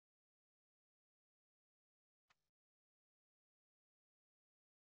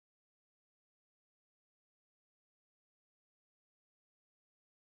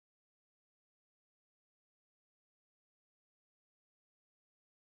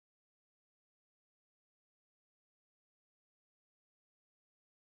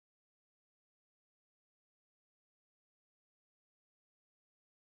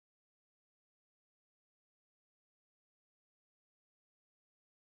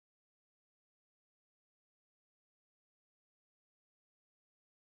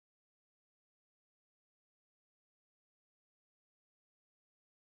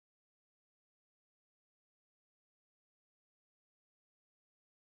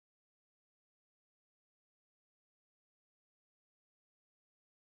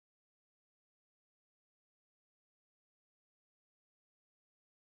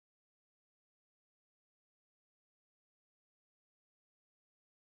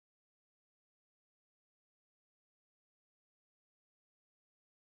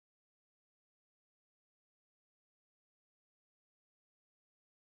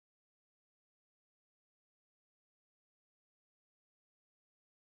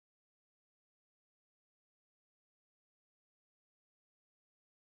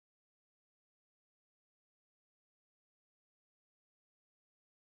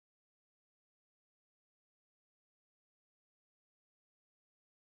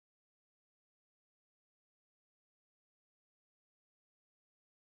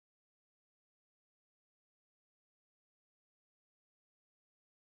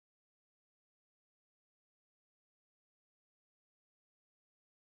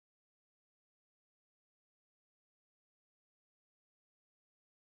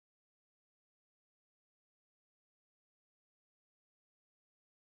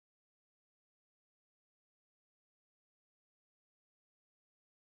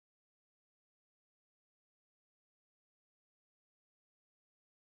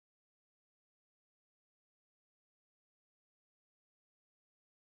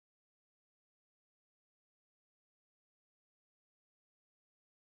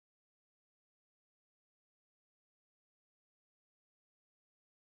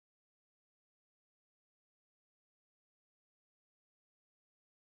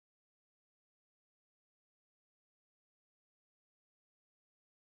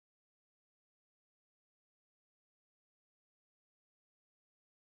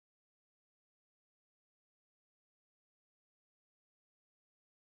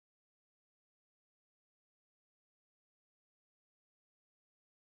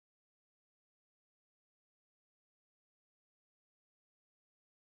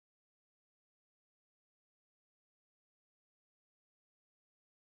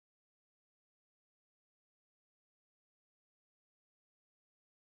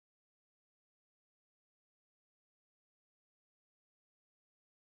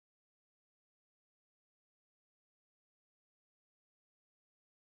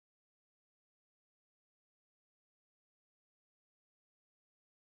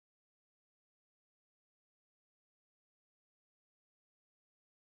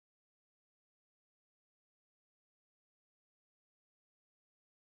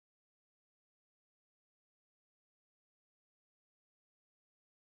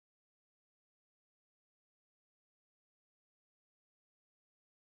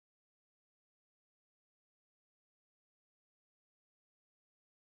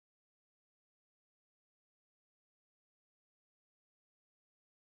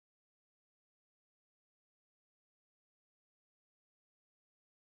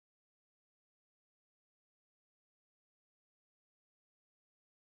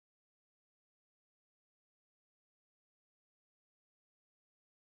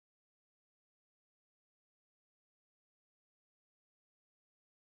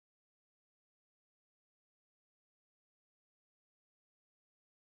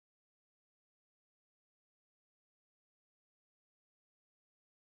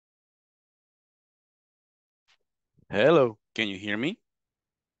Hello, can you hear me?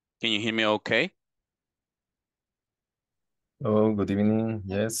 Can you hear me okay? Oh, good evening.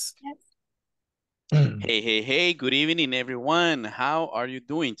 Yes. Hey, good evening, everyone. How are you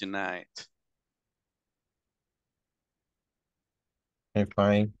doing tonight? I'm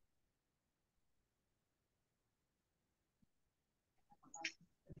fine.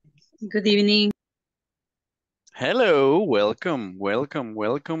 Good evening. Hello, welcome,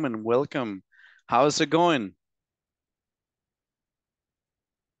 and welcome. How's it going?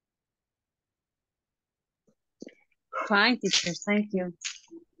 Fine, teacher. Thank you.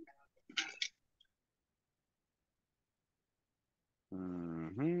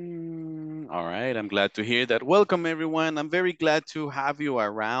 All right, I'm glad to hear that. Welcome, everyone. I'm very glad to have you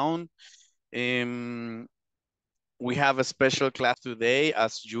around. Um, we have a special class today,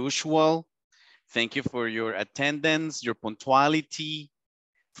 as usual. Thank you for your attendance, your punctuality,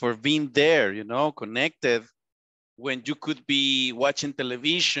 for being there, connected when you could be watching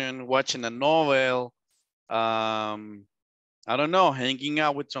television, watching a novel, I don't know, hanging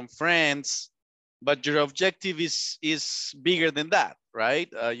out with some friends, but your objective is bigger than that, right?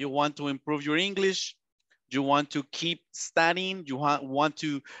 You want to improve your English, you want to keep studying, you want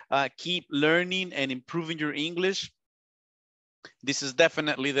to keep learning and improving your English. This is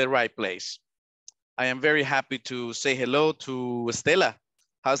definitely the right place. I am very happy to say hello to Estela.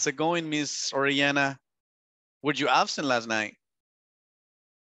 How's it going, Miss Oriana? Were you absent last night?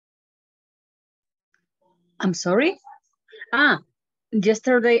 I'm sorry.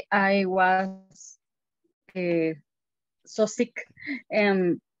 Yesterday I was uh, so sick,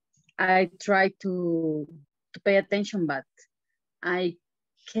 and I tried to pay attention, but I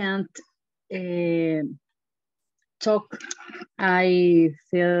can't uh, talk. I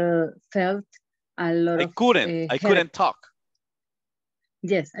felt a lot I of couldn't. I headache. couldn't talk.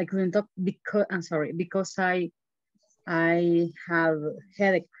 Yes, I couldn't talk because I'm sorry because I have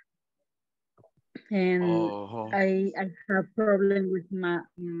headache, and Oh, I have problem with my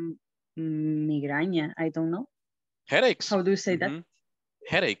migraña. I don't know. headaches. How do you say that?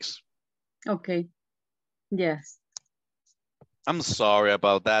 Headaches. Okay. Yes. I'm sorry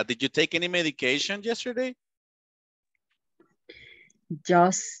about that. Did you take any medication yesterday?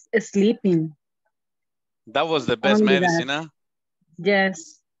 Just sleeping. That was the best Only that. medicine, huh?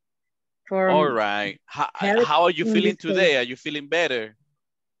 Yes. For All right. headache How are you in feeling this today? Are case, you feeling better?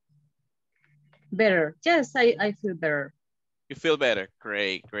 better. Yes, I feel better. You feel better?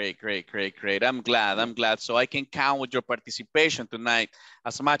 Great, great, great, great, great. I'm glad. I'm glad. So I can count with your participation tonight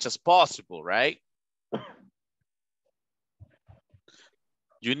as much as possible, right?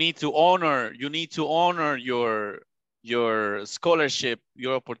 You need to honor your scholarship,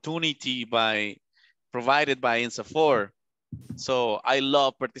 your opportunity provided by INSA4. So I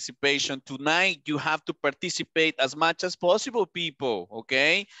love participation. Tonight, you have to participate as much as possible, people,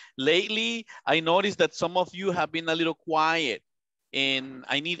 okay? Lately, I noticed that some of you have been a little quiet, and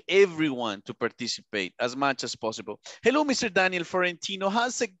I need everyone to participate as much as possible. Hello, Mr. Daniel Florentino.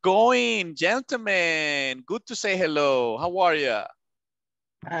 How's it going, gentlemen? Good to say hello. How are you?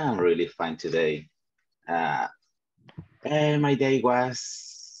 I'm really fine today. Uh, my day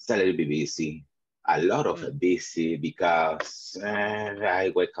was a little bit busy, a lot of it busy because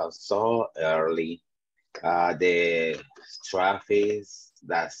I wake up so early. The traffic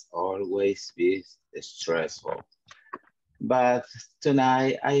that's always be stressful. But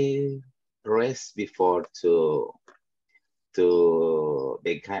tonight I rest before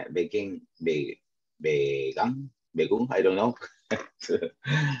begin, I don't know, to,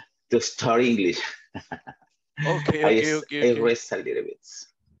 to start English. Okay, okay, okay, I okay. rest a little bit.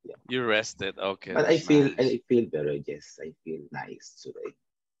 Yeah. You rested. Okay, But that's nice. I feel better. Yes, I feel nice today.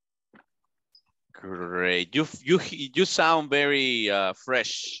 Great. You sound very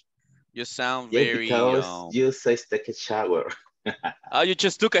fresh. You sound Yeah, very because you just take a shower. oh, you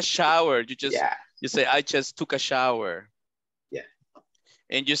just took a shower. Yeah, You say I just took a shower. yeah.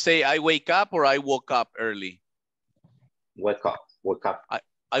 And you say I wake up or I woke up early. Wake up,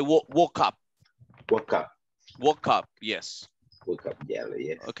 I woke up. woke up, Woke up. Yes. woke up. Yeah,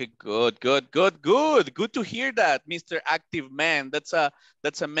 yes. Okay, good, good, good, good. Good to hear that, Mr. Active Man. That's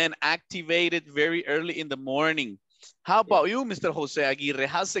a man activated very early in the morning. How Yeah. about you, Mr. Jose Aguirre?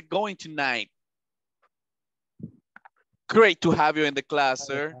 How's it going tonight? Great to have you in the class,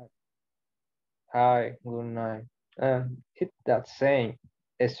 sir. Hi, good night. It's that same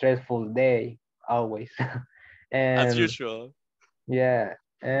a stressful day always. As And usual. yeah,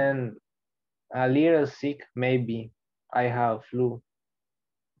 and a little sick maybe. I have flu,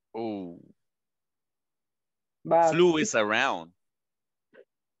 Oh, but flu is around.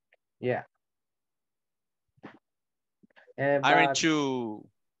 yeah, Aren't you?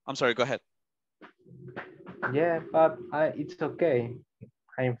 I'm sorry, go ahead. Yeah, but it's okay.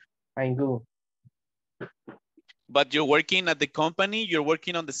 I'm good. But you're working at the company, you're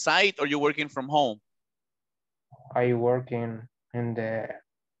working on the site, or you're working from home? I work in the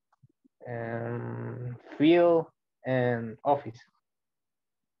field and office.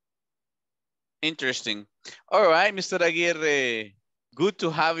 Interesting. All right, Mr. Aguirre, good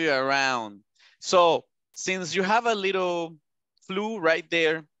to have you around. So since you have a little flu right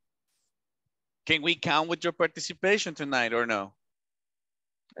there, can we count with your participation tonight or no?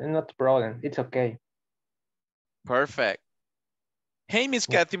 Not a problem. It's okay. Perfect. Hey, Miss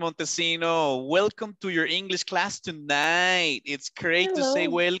Kathy Montesino, welcome to your English class tonight. It's great to say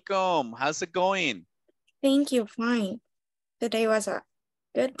welcome. How's it going? Thank you, fine. Today was a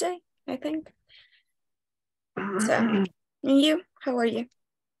good day, I think. So, and you, how are you?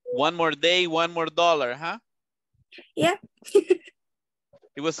 One more day, one more dollar, huh? Yeah.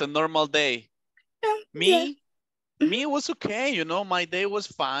 It was a normal day. Me, yeah. Me, it was okay. You know, my day was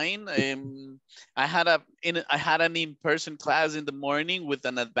fine. I had an in-person class in the morning with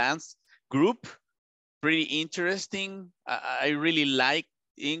an advanced group. Pretty interesting. I really like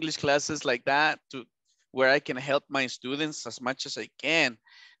English classes like that where I can help my students as much as I can.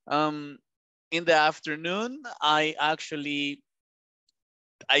 In the afternoon, I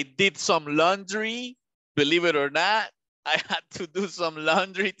did some laundry, believe it or not. I had to do some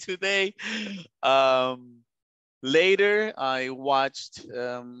laundry today. Later, I watched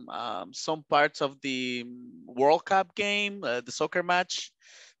some parts of the World Cup game, the soccer match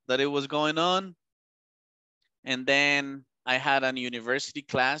that it was going on. And then I had a university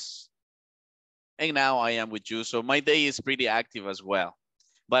class. And now I am with you. So my day is pretty active as well.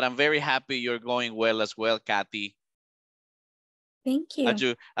 But I'm very happy you're going well as well, Kathy. Thank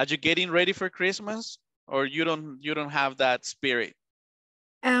you. Are you getting ready for Christmas, or you don't have that spirit?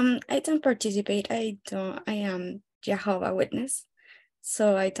 I don't participate. I am Jehovah's Witness,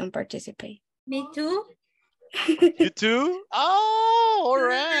 so I don't participate. Me too. You too? Oh, all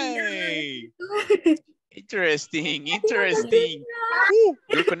right. Interesting. Ooh,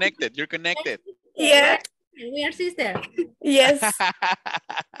 you're connected. Yeah. We are sisters. Yes.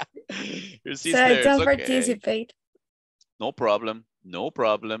 Your So I sisters, don't okay. participate. No problem.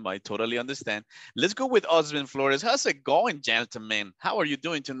 I totally understand. Let's go with Osmond Flores. How's it going, gentlemen? How are you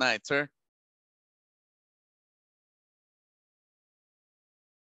doing tonight, sir?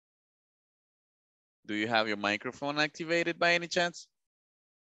 Do you have your microphone activated by any chance?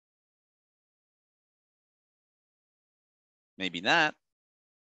 Maybe not.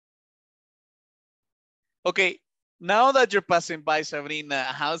 Okay, now that you're passing by, Sabrina,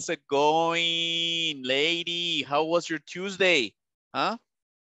 how's it going, lady? How was your Tuesday? Huh?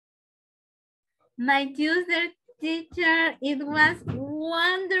 My Tuesday teacher, it was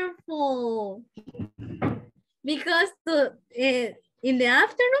wonderful. Because in the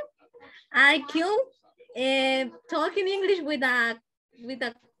afternoon, I could talking English with a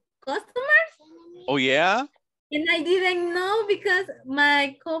customers. Oh yeah? And I didn't know because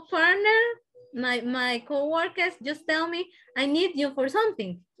my co-partner, my co-workers just tell me, I need you for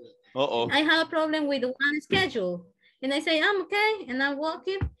something. Uh-oh. I have a problem with one schedule. And I say, I'm okay. And I'm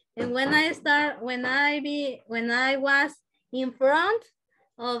walking. And when I was in front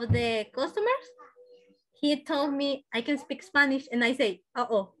of the customers, he told me I can speak Spanish. And I say,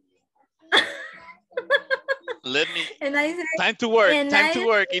 uh-oh. And I say, time to work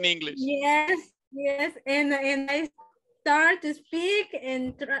in English. Yes. And I start to speak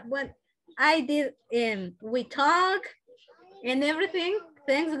and what I did, we talk and everything.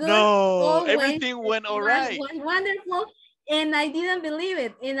 Thanks God. No, everything went all right. Was wonderful. And I didn't believe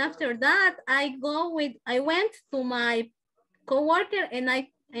it. And after that, I went to my coworker and I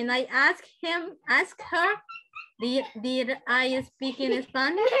asked her, did I speak in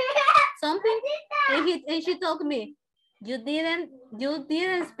Spanish? Something? And she told me, you didn't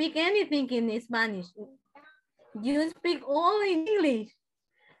speak anything in Spanish. You speak all in English.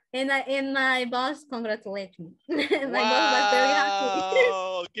 And my boss congratulated me. My boss was very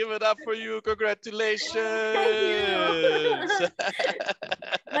happy. Give it up for you. Congratulations. Thank you.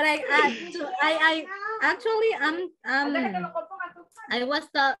 But I was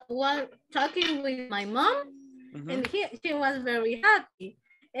talking with my mom, and she was very happy.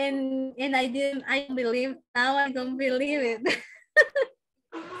 And I don't believe it.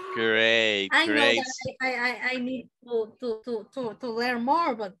 Great. I know that I need to learn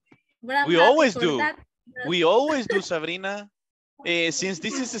more, but we always do. We always do, Sabrina. Since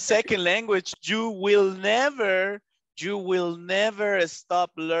this is a second language, you will never You will never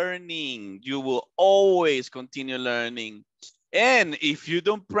stop learning. You will always continue learning. And if you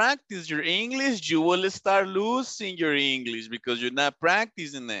don't practice your English, you will start losing your English because you're not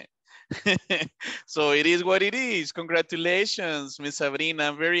practicing it. So it is what it is. Congratulations, Miss Sabrina.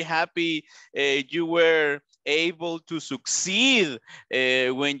 I'm very happy you were able to succeed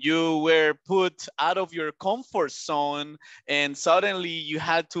when you were put out of your comfort zone and suddenly you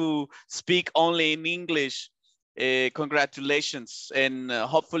had to speak only in English. Congratulations, and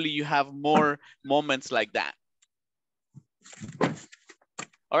hopefully you have more moments like that.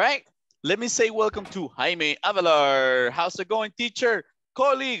 All right, let me say welcome to Jaime Avalar. How's it going, teacher?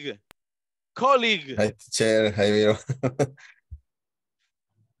 Colleague. Hi, teacher. Hi, Vero.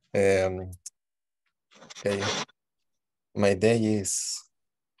 Okay. My day is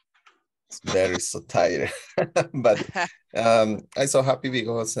very so tired, but I'm so happy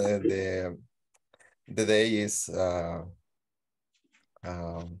because the day is a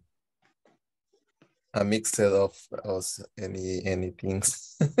mix of any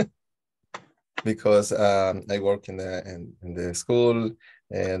things. Because I work in the school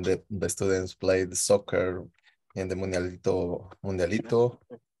and the students play the soccer in the mundialito,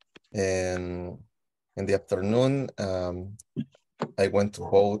 and in the afternoon I went to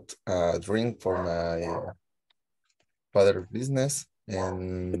hold a drink for my father's business,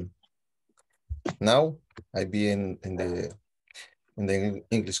 and now I be in the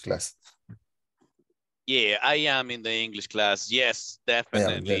English class. Yeah, I am in the English class. Yes,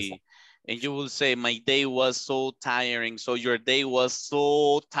 definitely. Yes. And you will say, my day was so tiring. So your day was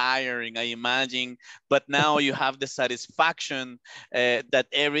so tiring, I imagine. But now you have the satisfaction that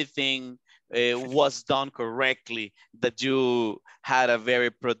everything was done correctly, that you had a very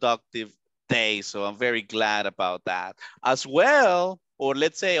productive day. So I'm very glad about that. As well, or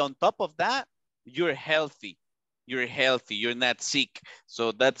let's say on top of that, you're healthy. You're healthy, you're not sick.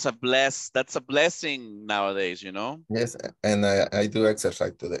 So that's a blessing nowadays, you know? Yes, and I do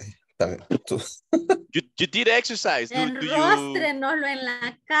exercise today. Too. You did exercise. Do you? Enróstrenoslo en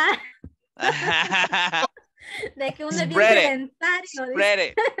la cara. De que uno es bien sedentario. Spread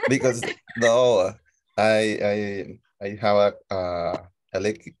it. Because no, I have a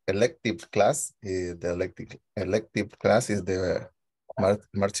elective class. The elective class is the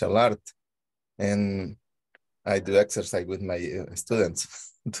martial art, and I do exercise with my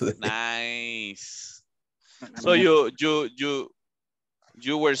students today. Nice. So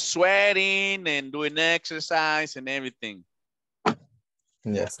you were sweating and doing exercise and everything.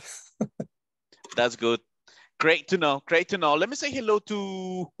 Yes. That's good. Great to know. Great to know. Let me say hello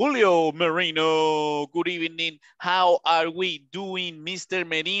to Julio Merino. Good evening. How are we doing, Mr.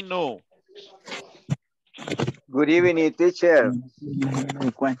 Merino? Good evening, teacher.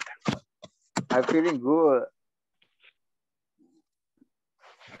 I'm feeling good.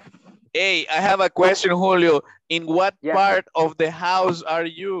 Hey, I have a question, Julio. In what part of the house are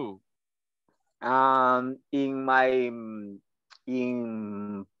you? In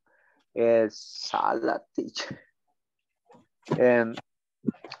sala, teacher.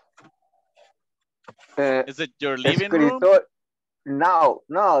 Is it your living room? No,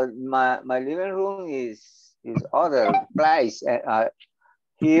 my living room is other place.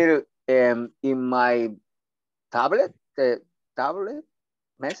 Here in my tablet,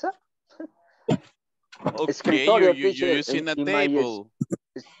 mesa. Okay, you're using a table.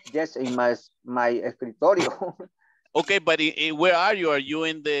 Yes, in my escritorio. Okay, but where are you? Are you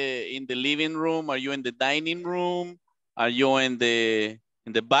in the living room? Are you in the dining room? Are you in the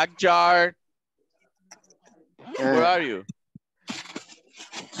backyard? Where are you?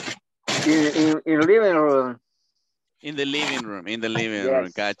 In living room. In the living room. In the living room.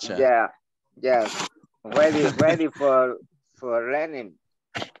 Gotcha. Yeah. Ready for learning.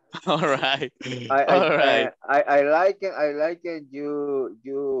 All right. I like it.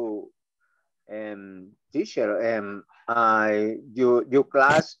 You teacher. Your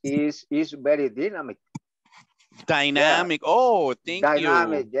class is very dynamic. Dynamic. Yeah. Oh, thank you.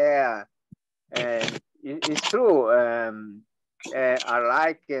 Dynamic. Yeah. And it's true. I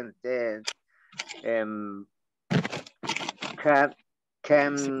like it.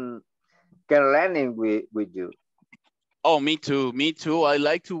 Can learning with you. Oh, me too. Me too. I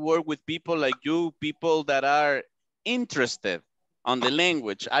like to work with people like you, people that are interested on the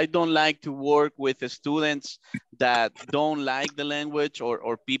language. I don't like to work with the students that don't like the language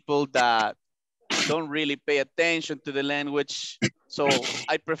or people that don't really pay attention to the language. So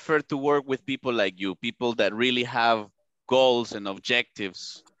I prefer to work with people like you, people that really have goals and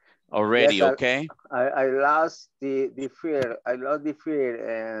objectives already, yes, okay? I lost the fear. I lost the fear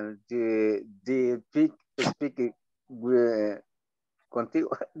and the speaking with, contigo,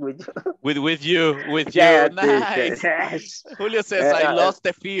 with you. With you. Yeah, Nice. yes. Julio says, I lost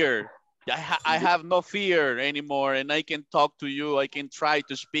the fear. I have no fear anymore, and I can talk to you. I can try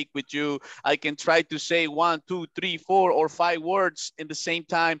to speak with you. I can try to say 1, 2, 3, 4, or 5 words in the same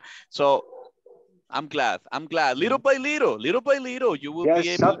time. So I'm glad. Little by little, you will be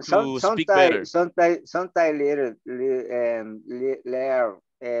able to speak better. Sometimes little,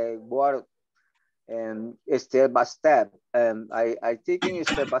 word and step by step. I taking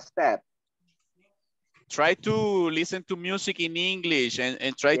step by step. Try to listen to music in English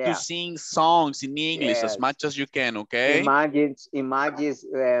and try to Yeah. sing songs in English as Yes. much as you can, okay? Imagine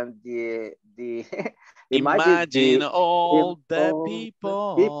the Imagine all the all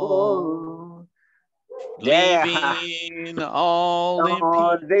people yeah. living all in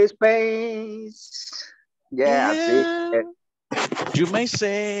On peace. this space. Yeah, see. Yeah. You may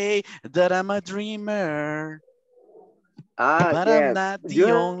say that I'm a dreamer, but I'm Yes. not the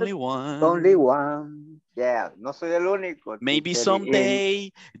You're only one. only one. Yeah, no soy el único. Maybe teacher,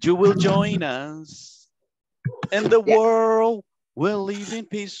 someday you will join us and the Yeah. world will live in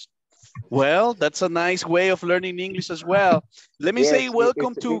peace. Well, that's a nice way of learning English as well. Let me say Yes,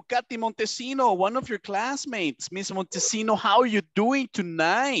 welcome to Katy Montesino, one of your classmates. Miss Montesino, how are you doing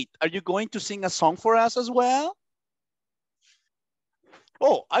tonight? Are you going to sing a song for us as well?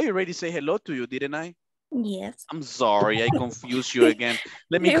 Oh, I already say hello to you, didn't I? Yes. I'm sorry, I confused you again.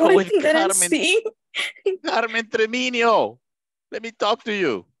 Let me You go with didn't Carmen. see. Carmen Treminio. Let me talk to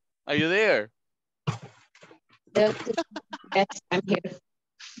you. Are you there? Yes, I'm here.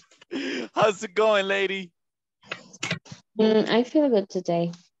 How's it going, lady? I feel good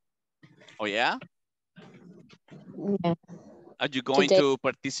today. Oh, yeah? Yeah. Are you going to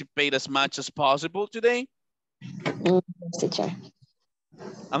participate as much as possible today? Yes, teacher.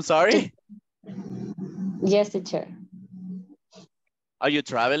 I'm sorry? Yes, teacher. Are you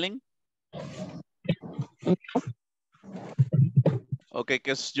traveling? Okay,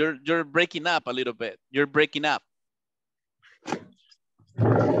 because you're breaking up a little bit. You're breaking up.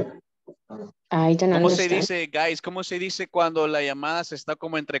 I don't ¿Cómo se understand. dice, guys? ¿Cómo se dice cuando la llamada se está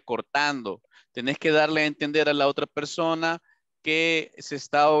como entrecortando? Tenés que darle a entender a la otra persona que se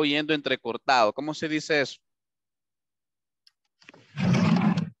está oyendo entrecortado. ¿Cómo se dice eso?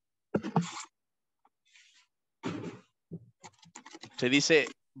 Se dice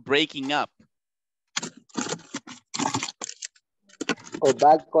breaking up. Or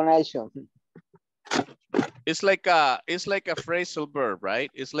bad connection. It's like a phrasal verb, right?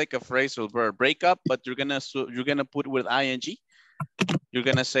 It's like a phrasal verb. Break up, but you're gonna put with ing. You're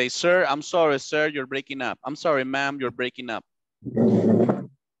gonna say, sir, I'm sorry, sir, you're breaking up. I'm sorry, ma'am, you're breaking up.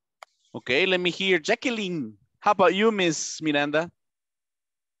 Okay, let me hear Jacqueline. How about you, Miss Miranda?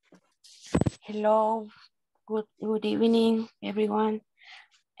 Hello, good evening, everyone.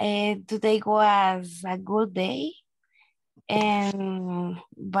 Today was a good day,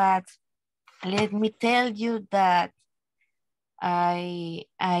 but let me tell you that I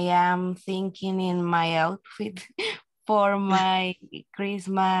am thinking in my outfit for my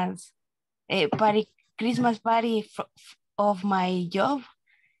Christmas party of my job.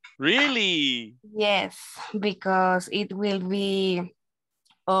 Really? Yes, because it will be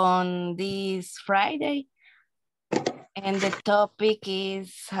on this Friday, and the topic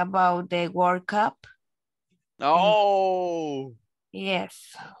is about the World Cup. Oh,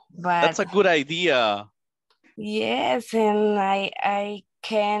 yes, but that's a good idea. Yes, and I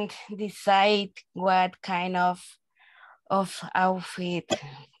can't decide what kind of outfit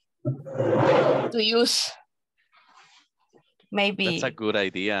to use. Maybe that's a good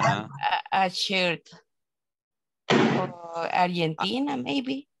idea, huh? a shirt for Argentina,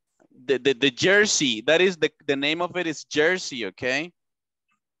 maybe. The jersey, that is the name of it is jersey, okay?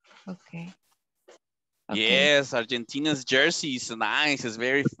 Okay. Yes, Argentina's jersey is nice. It's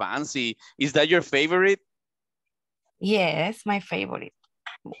very fancy. Is that your favorite? Yes, my favorite.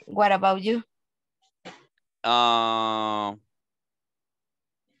 What about you? I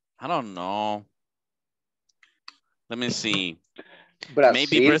don't know. Let me see. Brazil,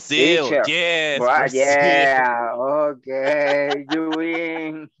 maybe Brazil. Teacher. Yes, Right, Brazil. yeah, okay, you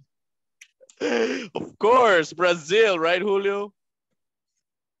win. Of course, Brazil, right, Julio?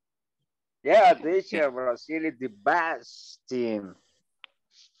 Yeah, teacher, Brazil is the best team.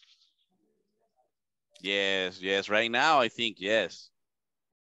 Yes. Right now, I think yes.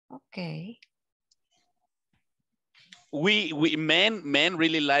 Okay. We men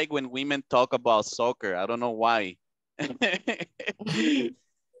really like when women talk about soccer. I don't know why. Do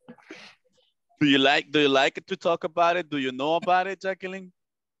you like it to talk about it? Do you know about it, Jacqueline?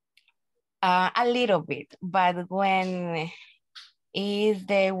 A little bit, but when is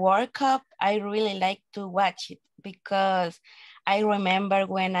the World Cup, I really like to watch it because I remember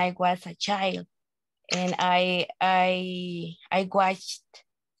when I was a child and I watched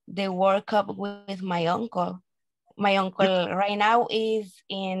the World Cup with my uncle. My uncle right now is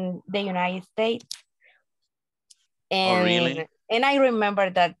in the United States, Oh, really? and I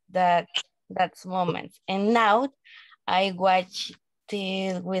remember that's moments. And now I watch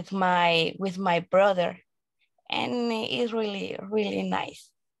it with my brother, and it's really nice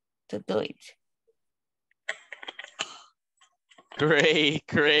to do it. Great,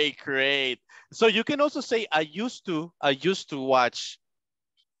 great, great. So you can also say I used to watch.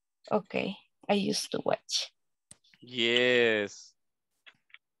 Okay, I used to watch. Yes.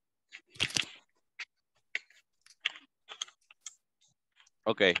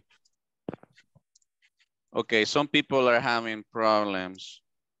 Okay. Okay, some people are having problems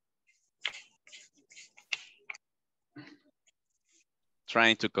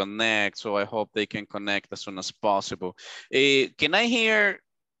trying to connect, so I hope they can connect as soon as possible. Can I hear,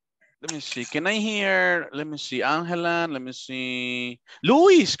 let me see, let me see, Angela, let me see.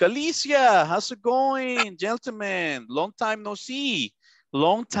 Luis, Galicia, how's it going, gentlemen? Long time no see.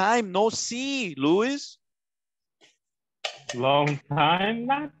 Long time no see, Luis. Long time?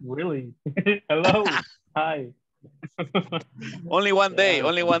 Not really. Hello. Hi. Only one day, Yes,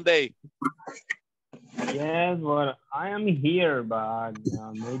 only one day. yes, but I am here, but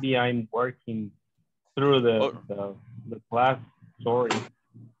maybe I'm working through the class. Sorry.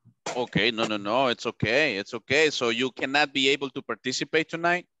 Okay, no, it's okay, it's okay. So you cannot be able to participate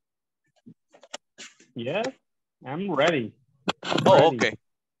tonight? Yes, I'm ready. Oh, Ready. okay,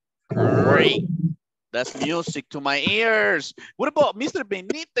 great. That's music to my ears. What about Mr.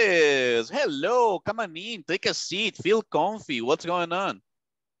 Benitez? Hello, come on in, take a seat, feel comfy. What's going on?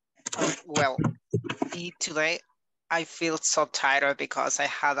 Well, today I feel so tired because I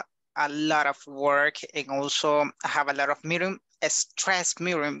had a lot of work and also I have a lot of meeting, a stress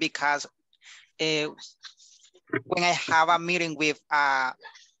meeting because when I have a meeting with a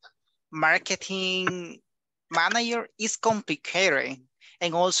marketing manager, it's complicated.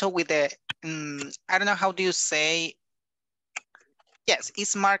 And also with the, I don't know, how do you say, yes,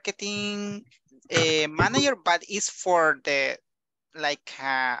 it's marketing manager, but it's for the, like,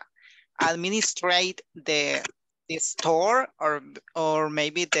 administrate the store or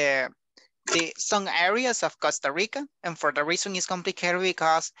maybe the some areas of Costa Rica, and for the reason it's complicated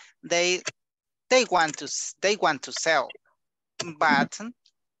because they want to sell, but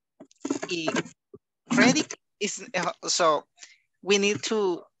credit is so we need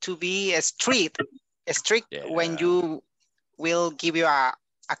to be strict when Yeah. you will give you a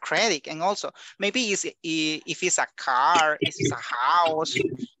credit, and also maybe if it's a car, if it's a house,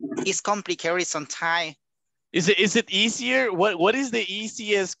 it's complicated sometimes. Is it easier? What is the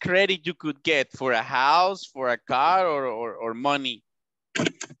easiest credit you could get for a house, for a car, or money?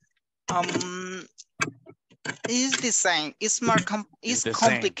 It's the same. It's more It's the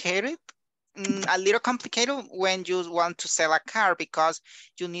same. complicated. A little complicated when you want to sell a car because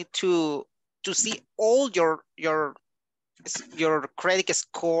you need to see all your credit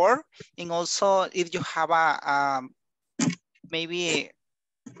score, and also if you have a maybe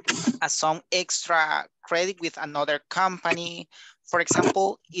some extra credit with another company. For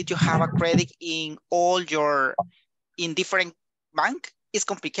example, if you have a credit in in different bank, it's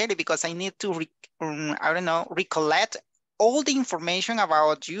complicated because I need to I don't know, recollect all the information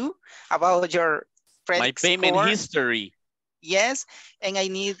about you, about your credit My payment score. history. Yes, and I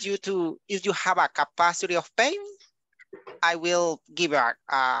need you to, if you have a capacity of paying, I will give a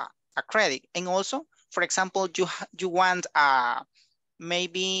credit. And also, for example, you want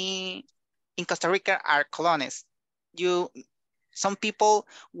maybe in Costa Rica are colones. Some people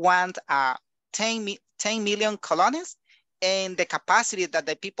want 10 million colones, and the capacity that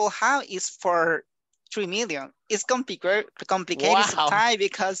the people have is for 3 million. It's complicated Wow. sometimes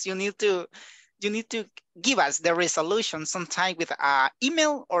because you need to give us the resolution sometime with an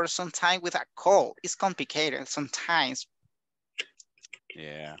email or sometime with a call. It's complicated sometimes.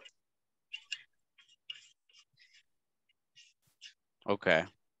 Yeah. Okay.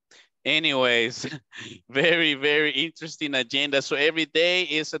 Anyways, very, very interesting agenda. So every day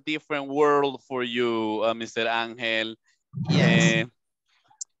is a different world for you, Mr. Angel. Yes.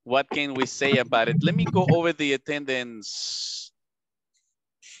 What can we say about it? Let me go over the attendance.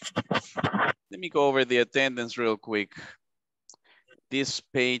 Let me go over the attendance real quick. This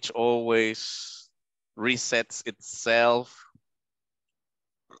page always resets itself.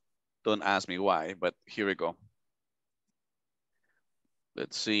 Don't ask me why, but here we go.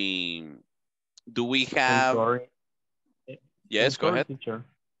 Let's see. Do we I'm have, sorry. yes, I'm go sorry, ahead, teacher.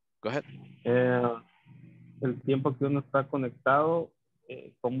 go ahead. El tiempo que uno está conectado,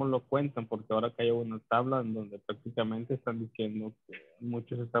 ¿cómo lo cuentan? Porque ahora que hay una tabla en donde prácticamente están diciendo que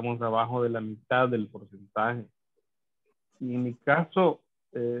muchos estamos abajo de la mitad del porcentaje. Y en mi caso,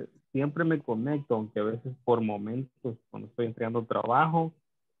 siempre me conecto, aunque a veces por momentos, cuando estoy entregando trabajo,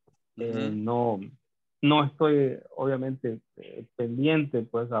 no estoy obviamente pendiente,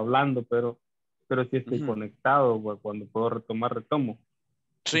 pues hablando, pero sí estoy conectado, pues, cuando puedo retomar, retomo.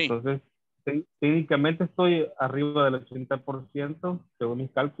 Sí. Entonces, técnicamente estoy arriba del 80%, según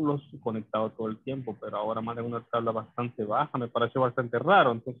mis cálculos, conectado todo el tiempo, pero ahora manejo una tabla bastante baja, me pareció bastante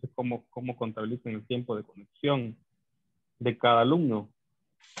raro. Entonces, ¿cómo contabilizan el tiempo de conexión de cada alumno?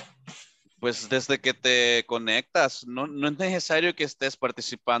 Pues desde que te conectas, no es necesario que estés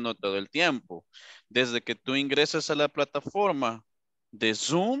participando todo el tiempo. Desde que tú ingresas a la plataforma de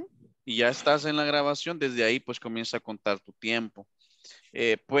Zoom y ya estás en la grabación, desde ahí pues comienza a contar tu tiempo.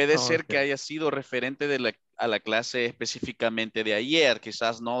 Puede ser que haya sido referente a la clase específicamente de ayer,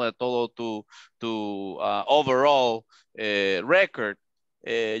 quizás no de todo tu overall record.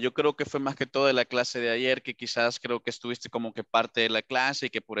 Yo creo que fue más que todo de la clase de ayer, que quizás creo que estuviste como que parte de la clase y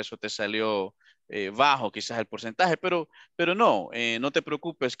que por eso te salió bajo quizás el porcentaje, pero no, no te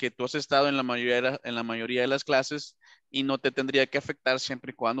preocupes que tú has estado en la mayoría de las clases y no te tendría que afectar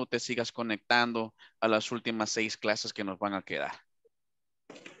siempre y cuando te sigas conectando a las últimas 6 clases que nos van a quedar.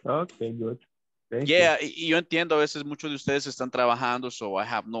 Okay, good. Thank Yeah, you. y yo entiendo, a veces muchos de ustedes están trabajando, so I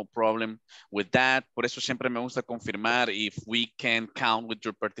have no problem with that. Por eso siempre me gusta confirmar if we can count with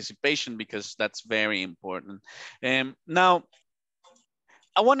your participation, because that's very important. Now,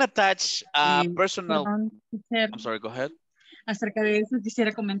 I want to touch personal... Perdón, teacher, I'm sorry, go ahead. acerca de eso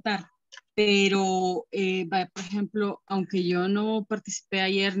quisiera comentar, pero, por ejemplo, aunque yo no participé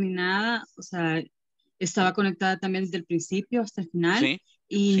ayer ni nada, o sea, estaba conectada también desde el principio hasta el final, Sí,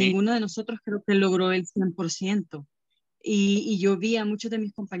 y sí. ninguno de nosotros creo que logró el 100%. Y yo vi a muchos de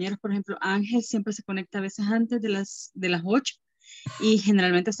mis compañeros, por ejemplo, Ángel siempre se conecta a veces antes de las 8 y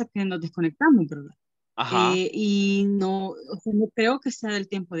generalmente hasta que nos desconectamos, ¿verdad? Ajá. Y no, o sea, no creo que sea del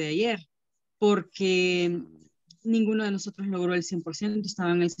tiempo de ayer, porque ninguno de nosotros logró el 100%,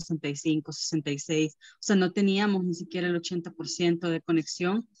 estaba en el 65, 66, o sea, no teníamos ni siquiera el 80% de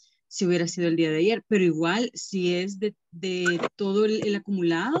conexión si hubiera sido el día de ayer, pero igual, si es de todo el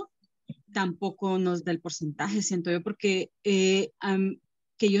acumulado, tampoco nos da el porcentaje, siento yo, porque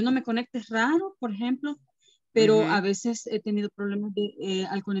que yo no me conecte es raro, por ejemplo, pero a veces he tenido problemas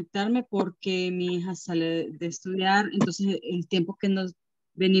al conectarme porque mi hija sale de estudiar, entonces el tiempo que nos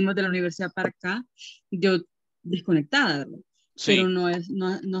venimos de la universidad para acá, yo desconectada, ¿verdad? Sí. Pero no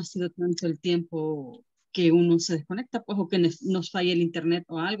ha sido tanto el tiempo que uno se desconecta, pues, o que nos falla el internet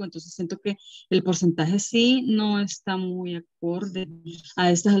o algo, entonces siento que el porcentaje sí no está muy acorde.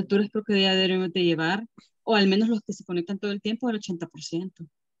 A estas alturas creo que ya deberíamos de llevar, o al menos los que se conectan todo el tiempo, el 80%.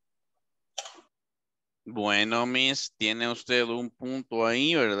 Bueno, Miss, tiene usted un punto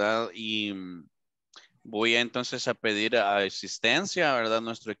ahí, ¿verdad? Y voy entonces a pedir asistencia, ¿verdad?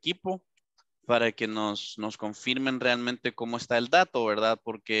 Nuestro equipo, para que nos confirmen realmente cómo está el dato, ¿verdad?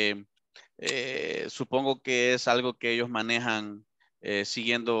 Porque supongo que es algo que ellos manejan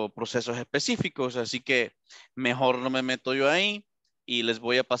siguiendo procesos específicos, así que mejor no me meto yo ahí y les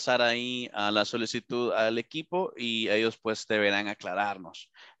voy a pasar ahí a la solicitud al equipo y ellos pues deberán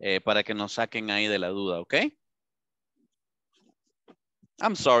aclararnos para que nos saquen ahí de la duda, ¿ok?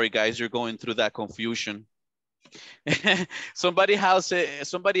 I'm sorry, guys, you're going through that confusion. Somebody else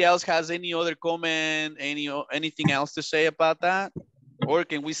has any other comment, anything else to say about that? Or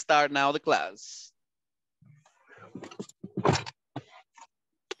can we start now the class?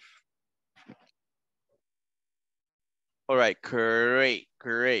 All right, great.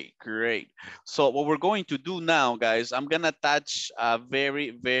 So what we're going to do now, guys, I'm gonna touch a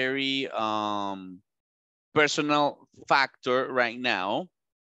very, very personal factor right now.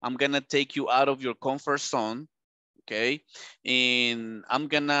 I'm gonna take you out of your comfort zone, okay? And I'm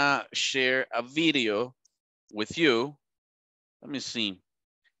gonna share a video with you. Let me see.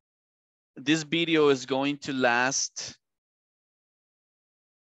 This video is going to last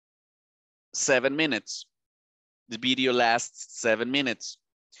 7 minutes. The video lasts 7 minutes.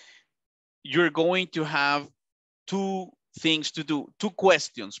 You're going to have 2 things to do, 2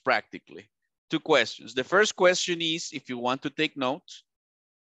 questions practically, 2 questions. The first question is, if you want to take notes,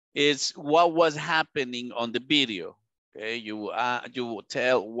 is what was happening on the video. Okay, you will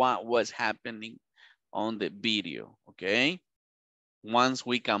tell what was happening on the video. Okay, once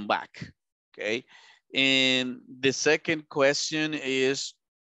we come back. Okay, and the second question is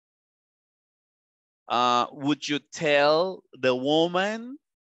Would you tell the woman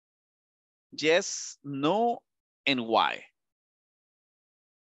yes, no, and why?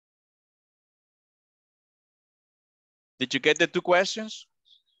 Did you get the two questions?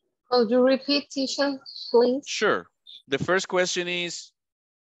 Could you repeat, teacher, please? Sure. The first question is,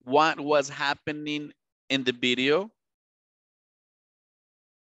 what was happening in the video?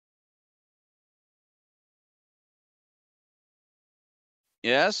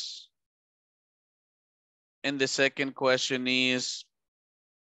 Yes. And the second question is,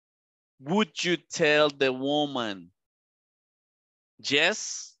 would you tell the woman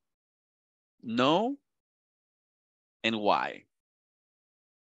yes, no, and why?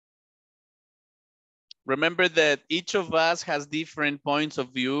 Remember that each of us has different points of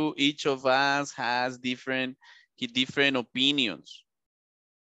view. Each of us has different opinions.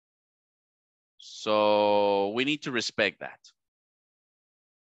 So we need to respect that.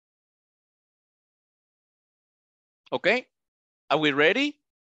 Okay, are we ready?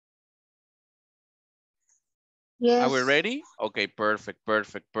 Yes. Are we ready? Okay, perfect,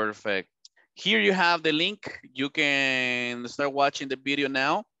 perfect, perfect. Here you have the link. You can start watching the video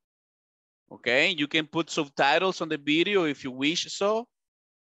now. Okay, you can put subtitles on the video if you wish so.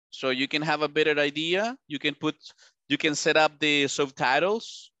 So you can have a better idea. You can set up the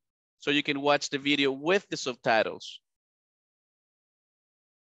subtitles so you can watch the video with the subtitles.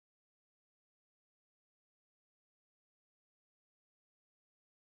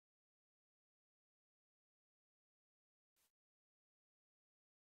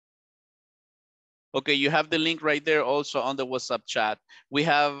 Okay, you have the link right there also on the WhatsApp chat. We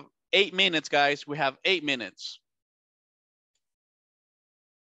have 8 minutes, guys. We have 8 minutes.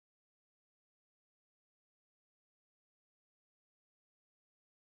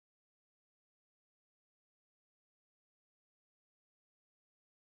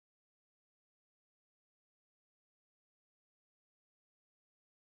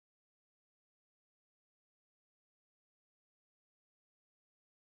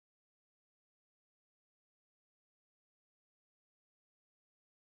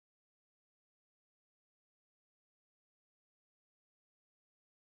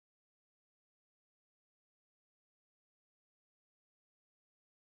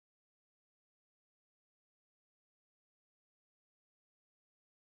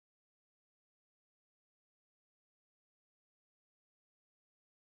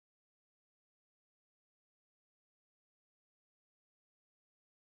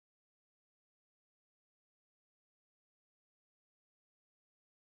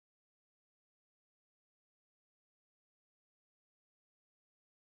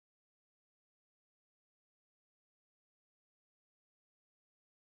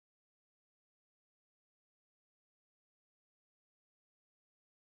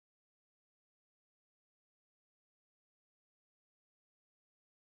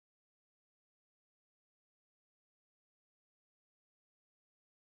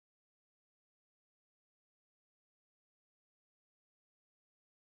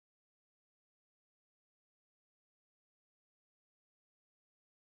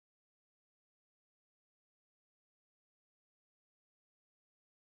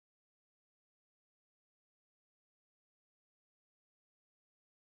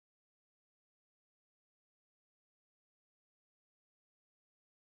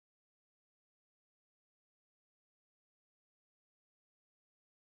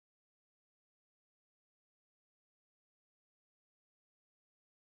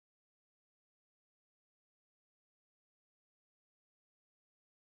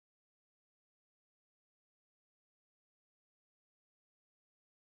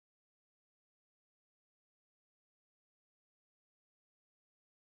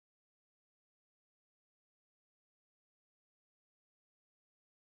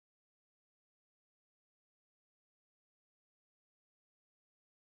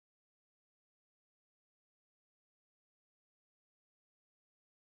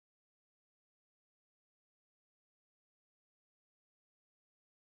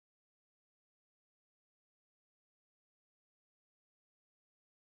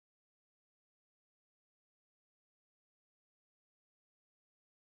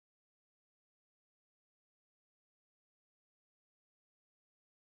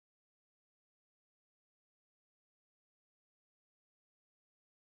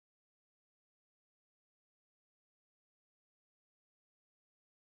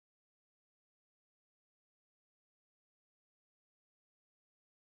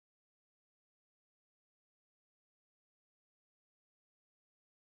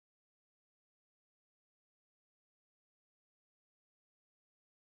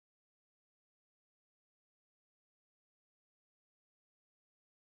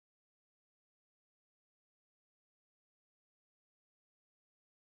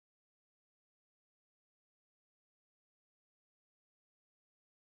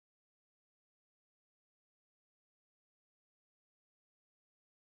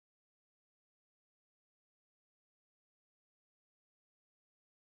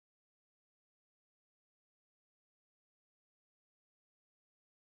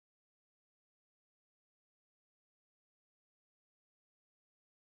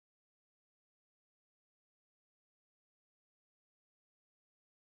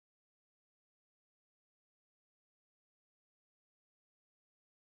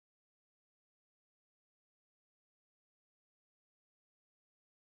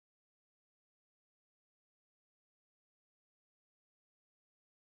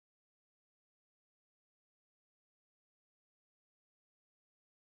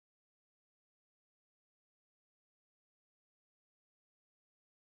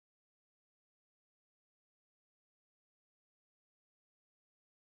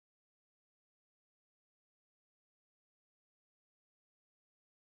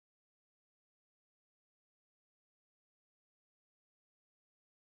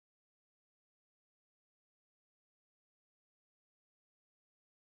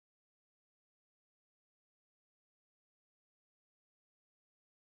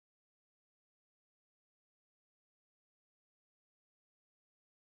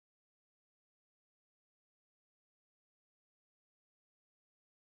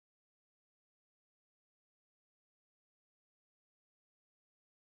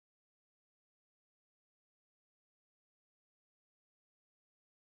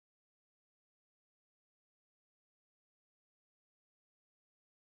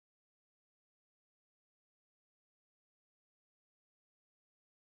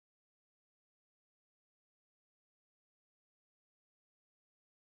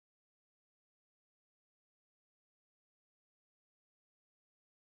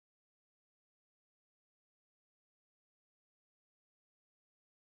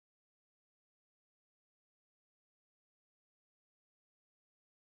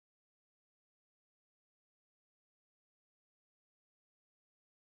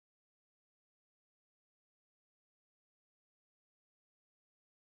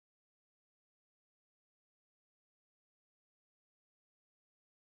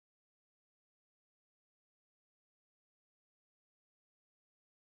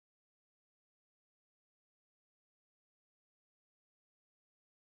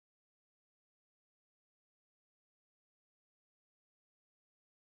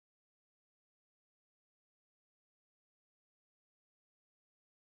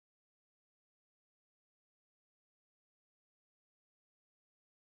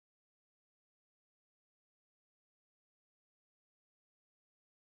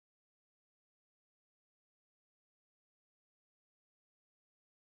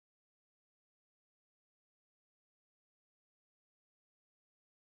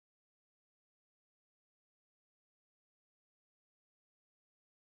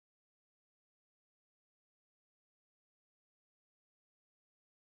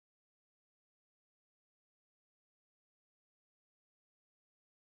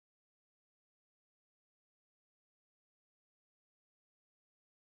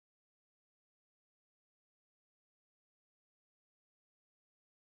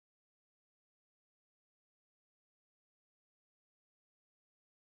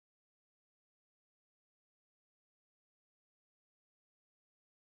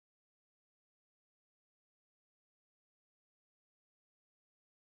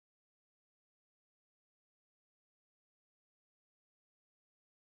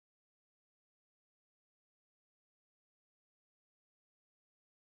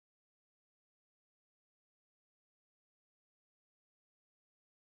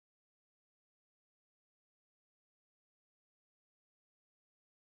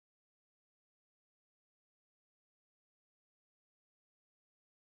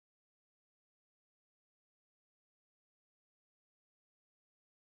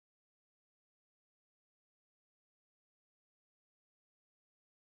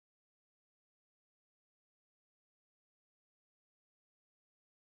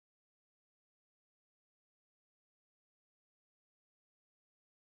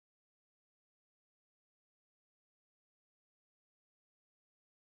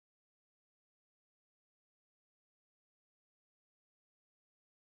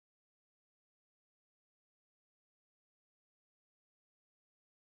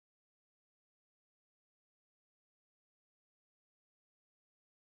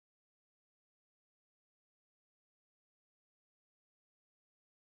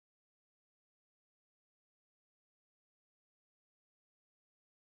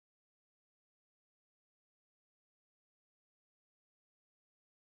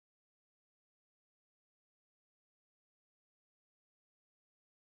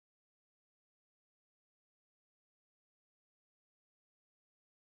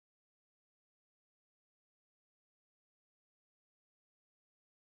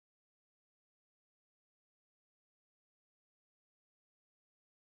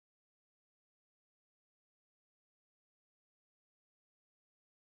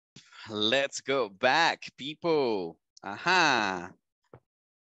 Let's go back, people.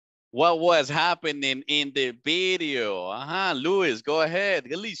 What was happening in the video? Luis, go ahead.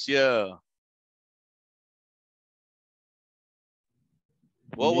 Galicia.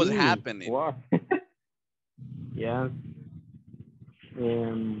 What was happening? What? Yes.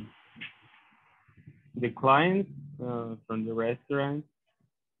 The clients from the restaurant,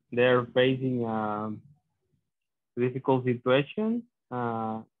 they're facing a difficult situation.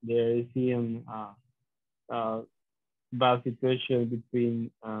 They're seeing bad situation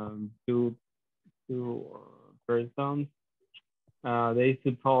between two persons. They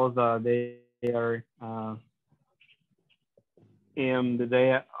suppose they are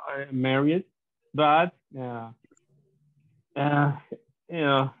married, but you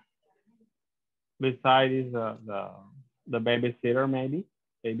know, besides the babysitter,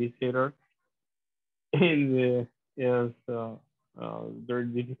 and is very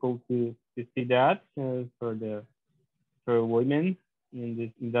difficult to see that for women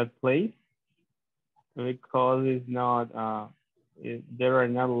in that place, because it's not there are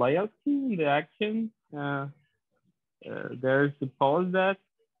not loyalty in the action. They're supposed that,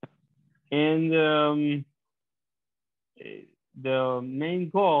 and the main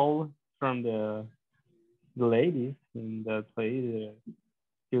goal from the ladies in that place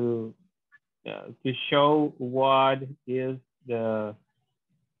to show what is the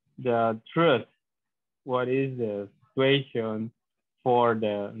truth, what is the situation for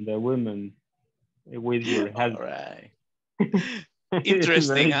the women with your husband. All right.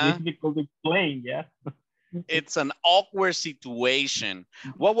 Interesting, it's huh? difficult to explain, yeah. It's an awkward situation.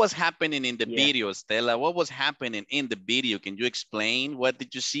 What was happening in the video, Stella? What was happening in the video? Can you explain? What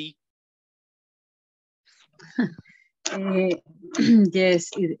did you see? Yes,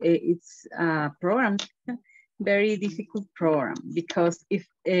 it's a program, very difficult program, because if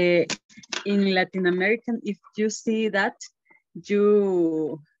in Latin American, if you see that,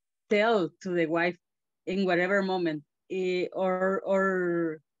 you tell to the wife in whatever moment,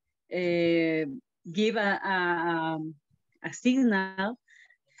 or give a signal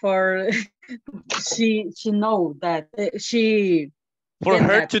for she know that she for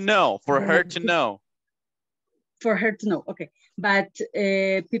her that. to know, for her to know. For her to know, okay. But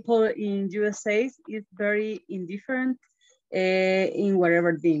people in USA is very indifferent in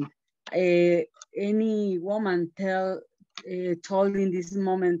whatever thing. Any woman told in this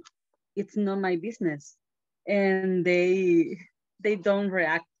moment, it's not my business, and they don't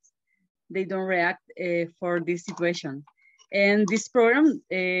react. They don't react for this situation. And this program,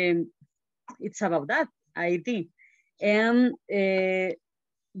 it's about that, I think. And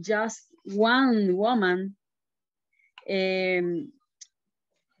just one woman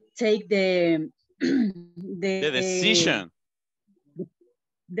take the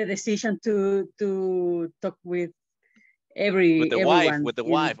decision to talk with everyone. With the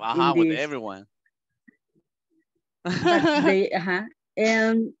wife, with everyone. But they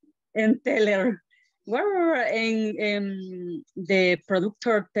and tell her, and the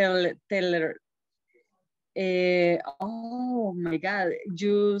producer tell her, oh my God,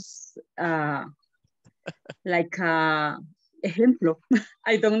 use like ejemplo.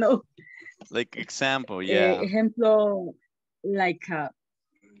 I don't know. Like example, yeah. Ejemplo, like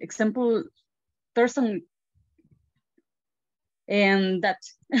example person, and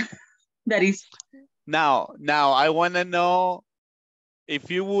that is. Now I want to know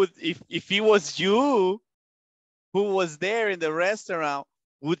if you would, if it was you who was there in the restaurant,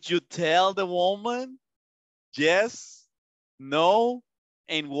 would you tell the woman yes, no,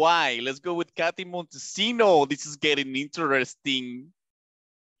 and why? Let's go with Kathy Montesino. This is getting interesting.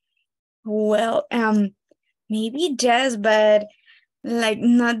 Well, maybe yes, but like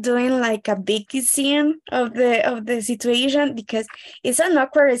not doing like a big scene of the situation, because it's an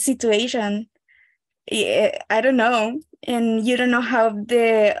awkward situation. I don't know, and you don't know how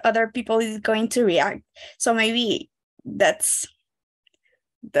the other people is going to react. So maybe that's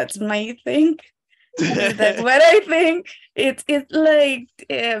my thing. That's what I think. It's like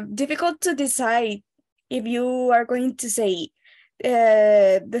difficult to decide if you are going to say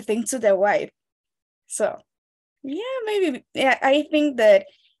the thing to the wife. So yeah, maybe. Yeah, I think that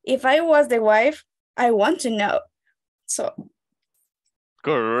if I was the wife, I want to know. So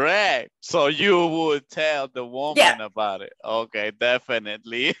correct. So you would tell the woman about it. Okay,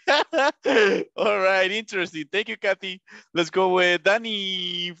 definitely. All right, interesting. Thank you, Kathy. Let's go with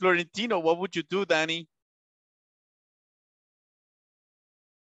Danny Florentino. What would you do, Danny?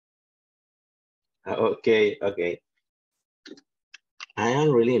 Okay. I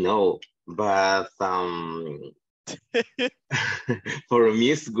don't really know, but For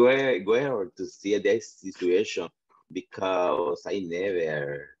me, it's weird to see this situation because I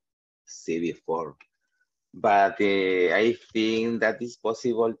never see before. But I think that it's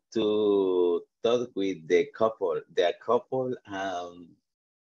possible to talk with the couple. The couple, I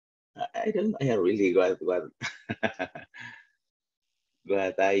don't know. I really what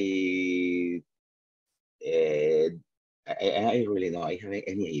but I really know. I haven't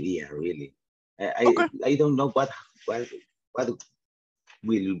any idea really. Okay. I don't know what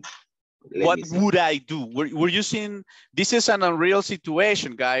will. What would I do? We're using, this is an unreal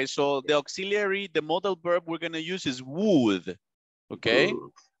situation, guys. So the auxiliary, the modal verb we're gonna use is would, okay?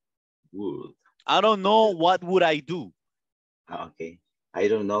 Would. I don't know what would I do. Okay. I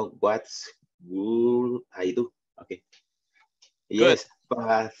don't know what would I do. Okay. Good. Yes,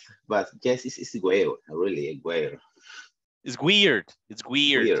 but yes, it's weird, really weird. It's weird. It's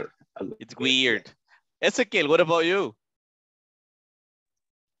weird. Weird. It's weird. Ezequiel, what about you?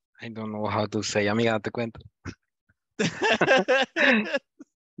 I don't know how to say, amiga, date cuenta.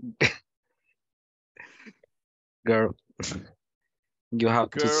 Girl, you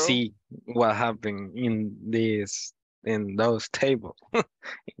have to see what happened in those tables.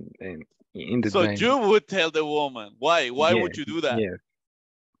 in the So train. you would tell the woman. Why? Why would you do that? Yes.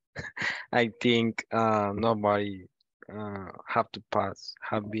 I think nobody have to pass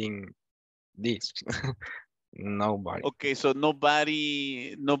having this. Nobody. Okay, so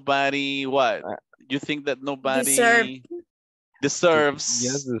nobody what? You think that nobody deserves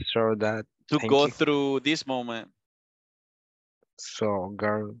Yes, deserve that. to Thank go you. through this moment? So,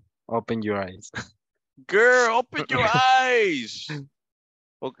 girl, open your eyes. Girl, open your eyes.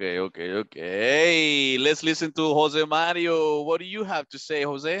 Okay, okay, okay. Let's listen to Jose Mario. What do you have to say,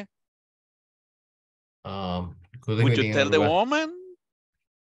 Jose? Good Would you evening, tell the everyone. woman?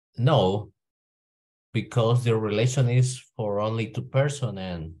 No, because the relation is for only two person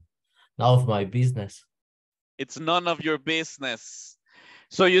and none of my business. It's none of your business.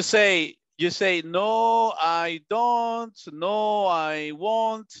 So you say, no, I don't. No, I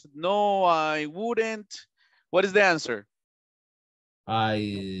won't. No, I wouldn't. What is the answer?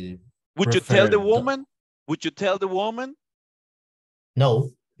 Would you tell the woman? Would you tell the woman?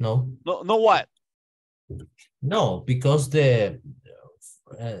 No, no. No, what? No, because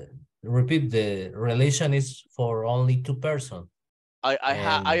repeat, the relation is for only two person.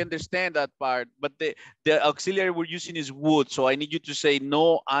 I understand that part, but the auxiliary we're using is would, so I need you to say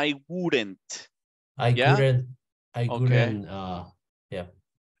no, I wouldn't. I couldn't. Yeah.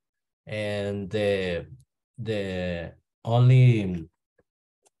 And the only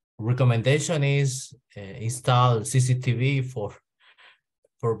recommendation is install CCTV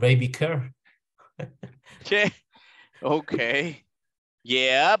for baby care. Okay. Okay.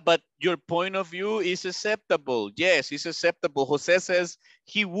 Yeah, but your point of view is acceptable. Yes, it's acceptable. Jose says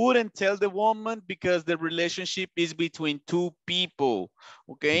he wouldn't tell the woman because the relationship is between two people.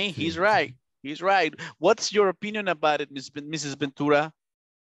 Okay, he's right. He's right. What's your opinion about it, Mrs. Ventura?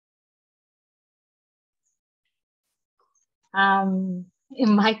 In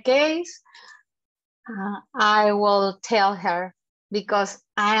my case, I will tell her because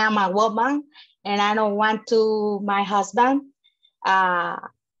I am a woman and I don't want to my husband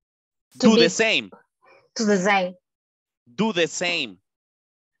do the same. Do the same. Do the same.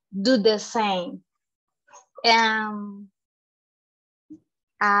 Do the same.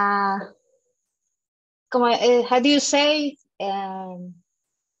 How do you say?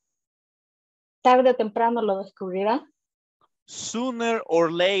 Tarde o temprano lo descubrirá. Sooner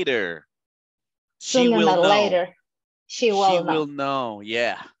or later. Sooner or later. She will know.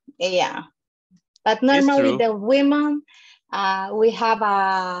 Yeah. Yeah. But normally the women, we have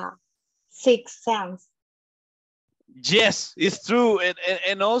a sixth sense. Yes, it's true.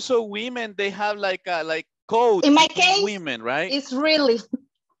 And also women, they have like codes. In my case, women, right? It's really.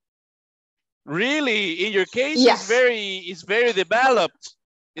 Really? In your case, yes. It's very developed.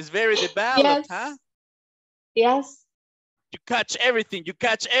 It's very developed, yes. Huh? Yes. You catch everything. You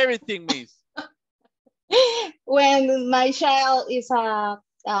catch everything, miss. When my child is a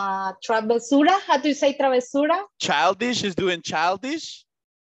travesura, how do you say travesura? Childish is doing childish.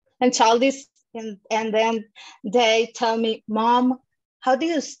 And childish, and then they tell me, Mom,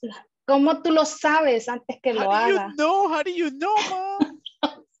 ¿cómo tú lo sabes antes que lo haga? How do you know, Mom?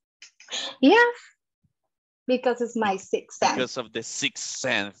 Yes, because it's my sixth sense. Because of the sixth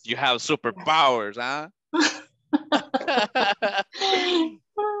sense. You have superpowers, huh?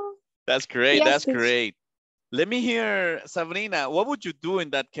 That's great. Yes, that's great. Let me hear, Sabrina. What would you do in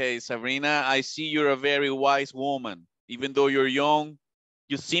that case, Sabrina? I see you're a very wise woman. Even though you're young,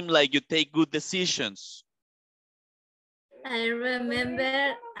 you seem like you take good decisions. I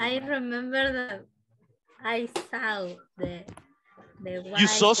remember that I saw the You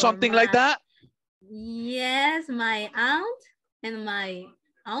saw wife for something like my, that? yes, my aunt and my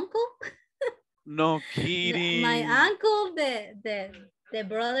uncle. No My kidding. uncle, the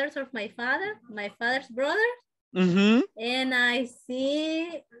brothers of my father's brothers. Mm-hmm. And I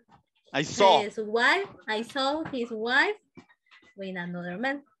saw his wife. I saw his wife with another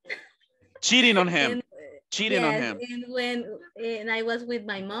man. cheating on him. And, Cheating on yes, him. and I was with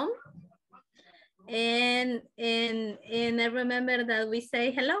my mom. And I remember that we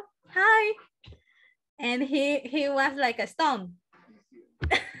say hello, hi. And he was like a stone.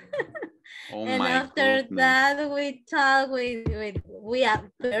 Oh And my after goodness. that we talk we at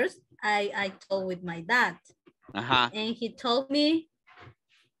first I talked with my dad. Uh-huh. And he told me,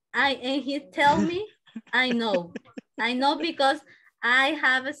 he tell me, I know because I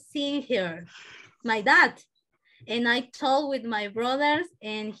have seen her, my dad. And I told with my brothers,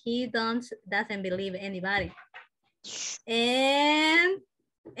 and he doesn't believe anybody. And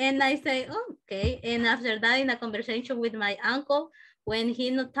I say, oh, okay. And after that, in a conversation with my uncle, when he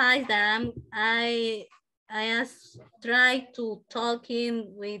noticed that I try to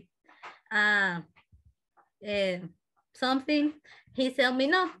talking with something, he tell me,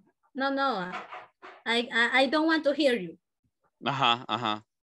 no, I don't want to hear you.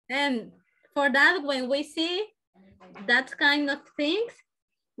 And for that, when we see that kind of things,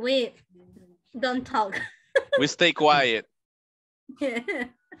 we don't talk. We stay quiet.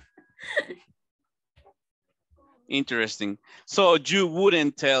 Interesting. So you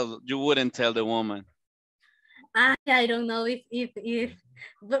wouldn't tell the woman. I don't know if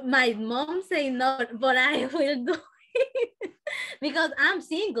but my mom say no, but I will do it because I'm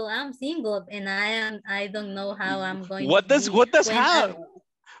single, and I don't know how I'm going What to does be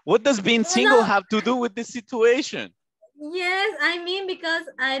what does being single have to do with this situation? Yes, I mean, because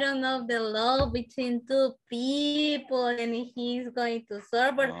I don't know the law between two people and he's going to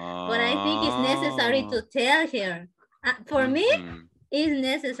serve, but I think it's necessary to tell her. For me, it's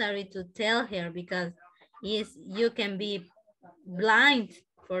necessary to tell her because you can be blind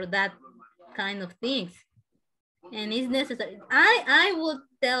for that kind of things. And it's necessary. I would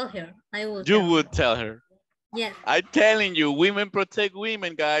tell her. You would tell her. Yes. I'm telling you, women protect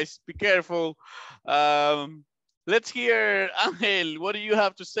women, guys. Be careful. Let's hear Angel. What do you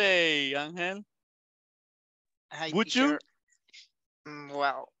have to say, Angel? Would you?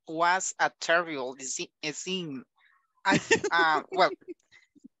 Well, was a terrible scene. Well,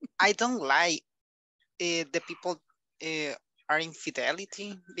 I don't like the people are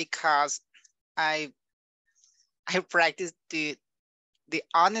infidelity because I practice the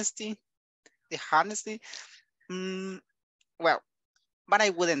honesty, well, but I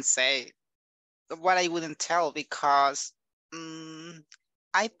wouldn't say what I wouldn't tell because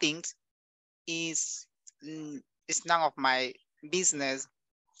I think it's none of my business.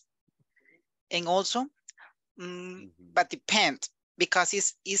 And also, but depend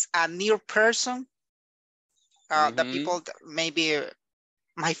because it's a new person. The people, maybe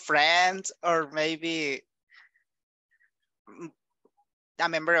my friends or maybe a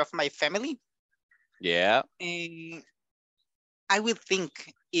member of my family. Yeah. And I will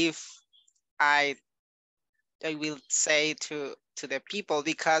think if I will say to the people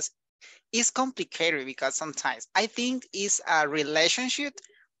because it's complicated because sometimes I think it's a relationship,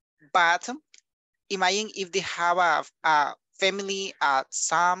 but imagine if they have a family,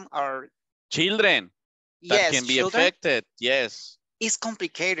 son or children that yes, can be children, affected. Yes. It's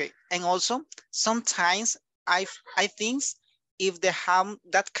complicated. And also sometimes I think if they have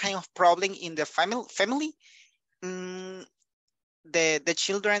that kind of problem in the family, the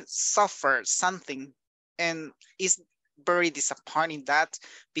children suffer something, and it's very disappointing that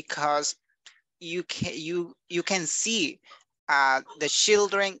because you can see the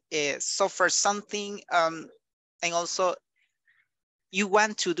children suffer something, and also you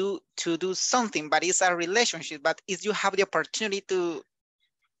want to do something, but it's a relationship. But if you have the opportunity to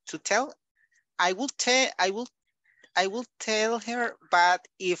tell, I will tell her. But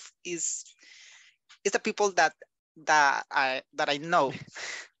if it's the people that I know.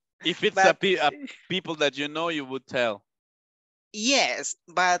 If it's a people that you know, you would tell. Yes,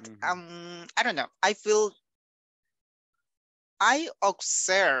 but I don't know. I feel I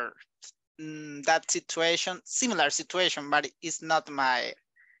observed that situation, similar situation, but it's not my.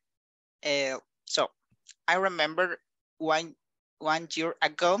 So I remember one year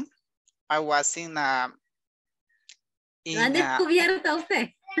ago, I was in a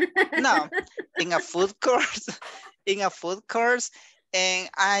no, in a food course, and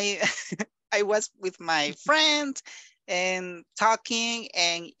I I was with my friend, and talking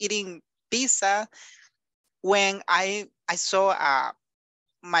and eating pizza when I saw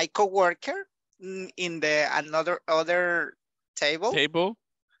my coworker in the other table.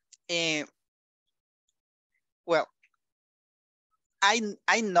 And well, I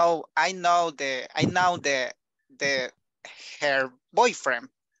know the her boyfriend,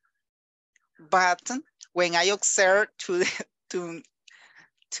 but when I observed to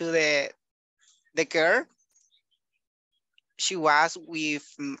the girl, she was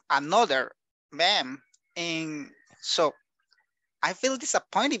with another man, and so I feel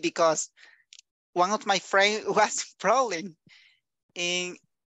disappointed because one of my friends was problem, and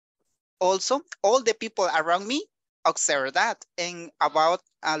also all the people around me observe that, and about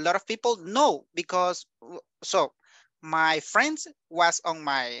a lot of people know, because so my friends was on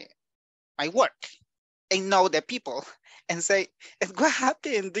my work and know the people and say, what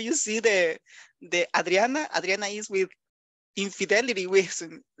happened? Do you see the Adriana is with infidelity with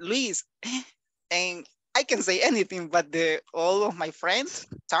Luis? And I can say anything, but all of my friends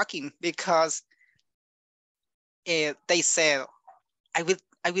talking, because they said, I will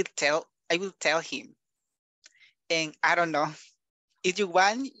tell him. And I don't know, if you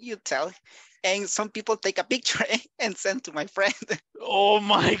want, you tell. And some people take a picture and send to my friend. Oh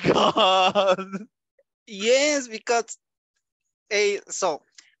my God. Yes, because so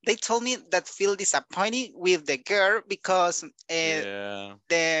they told me that feel disappointed with the girl because the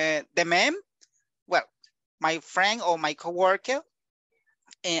man, well, my friend or my coworker,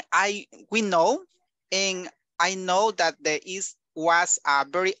 and we know, and I know that was a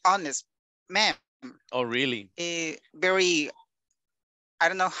very honest man. Oh, really? Very, I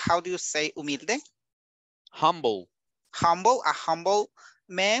don't know, how do you say humilde? Humble. A humble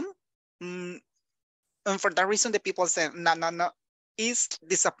man. And for that reason, the people say, no, it's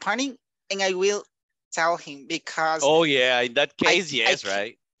disappointing, and I will tell him, because... Oh, yeah, in that case, yes,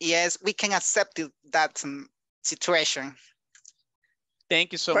 right? Yes, we can accept that situation.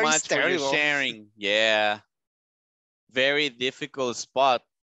 Thank you so much for your sharing. Yeah. Very difficult spot.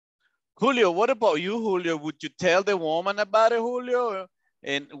 Julio, what about you, Julio? Would you tell the woman about it, Julio?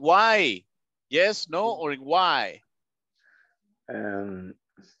 And why? Yes, no, or why?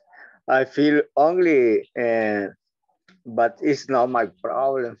 I feel only, but it's not my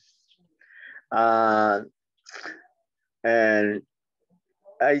problem. And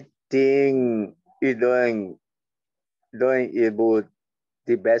I think you're doing it would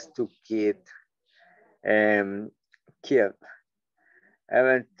the best to keep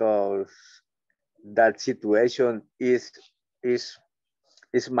even though that situation is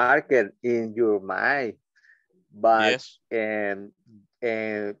marked in your mind, but yes.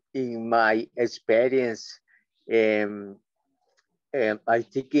 In my experience, I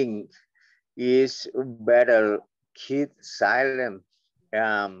thinking is better keep silent.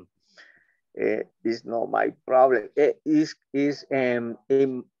 It's not my problem. It is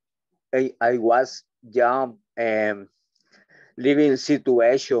I was young, living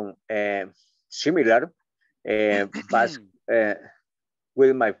situation similar, but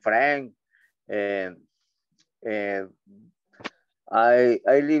with my friend. I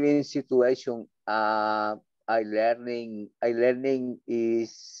live in situation. I learning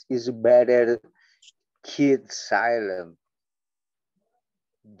is better keep silent.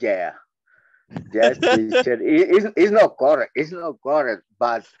 Yeah. Yes, teacher. It's not correct. It's not correct,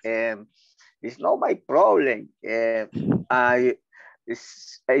 but it's not my problem.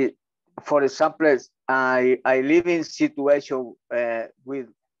 For example, I live in situation with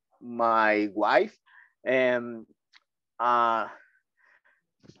my wife, and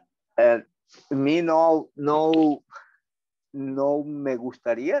me no me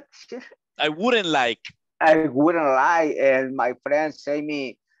gustaría. I wouldn't like. And my friends say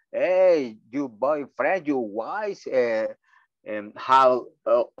me, hey, your boyfriend, your wife, how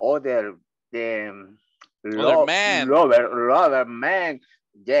other lover man.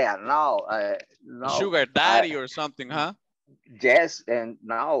 Yeah, no. Sugar daddy or something, huh? Yes, and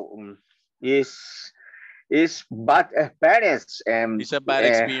now it's bad experience. It's a bad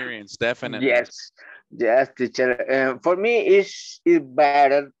experience, definitely. Yes, teacher. For me, it's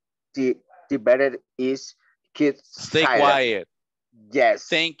better. The better is keep stay silent. Quiet. Yes.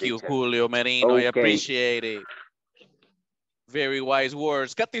 Thank teacher. you, Julio Merino. I appreciate it. Very wise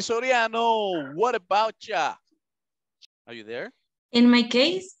words. Katy Soriano, what about ya? Are you there? In my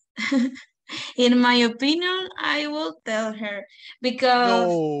case, in my opinion, I will tell her,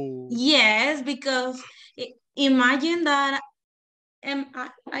 because yes, because imagine that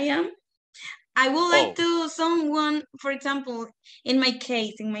I I would like to someone, for example, in my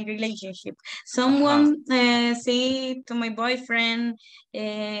case, in my relationship, someone say to my boyfriend,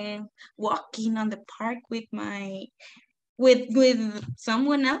 walking on the park with my, with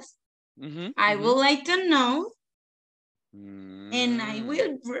someone else. I would like to know, and I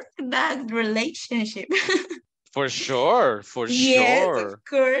will work that relationship. For sure, for Yes, sure. of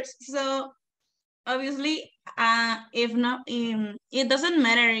course. So obviously, if not, it doesn't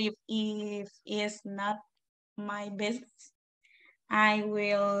matter if it's not my business. I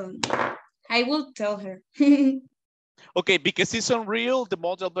will tell her. Okay, because it's unreal, the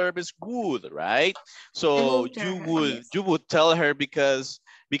modal verb is would, right? So you would tell her because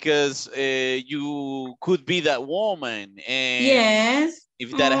you could be that woman, and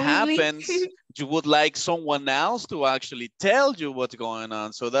if that happens, you would like someone else to actually tell you what's going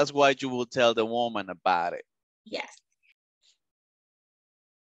on. So that's why you will tell the woman about it. Yes.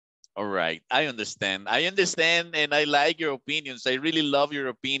 All right, I understand, and I like your opinions. I really love your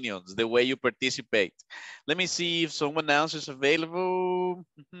opinions, the way you participate. Let me see if someone else is available.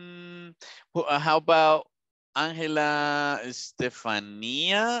 How about Angela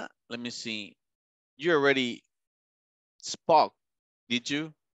Estefania? Let me see. You already spoke, did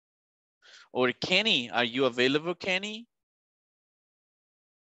you? Or Kenny, are you available, Kenny?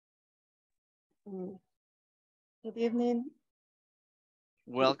 Good evening.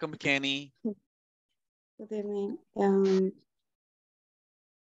 Welcome, Kenny. Good evening.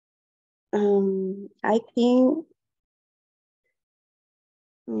 I think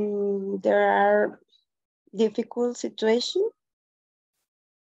there are difficult situations,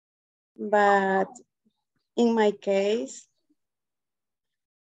 but in my case,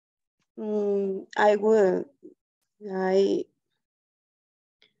 I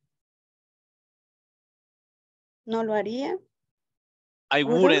no lo haría. I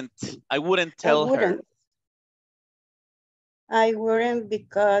wouldn't tell her. I wouldn't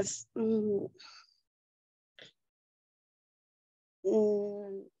because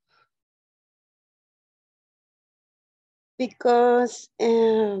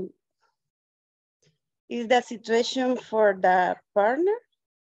it's the situation for the partner.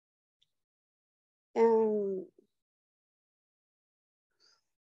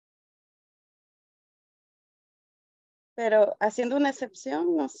 Pero haciendo una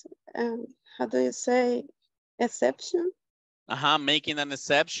excepción, no sé, how do you say exception? Making an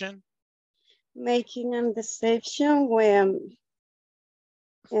exception. Making an exception when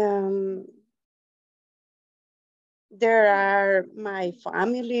there are my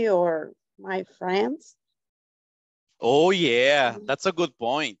family or my friends. Oh yeah, that's a good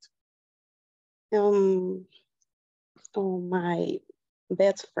point. Or my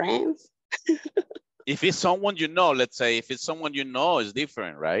best friends. If it's someone you know, let's say, if it's someone you know, it's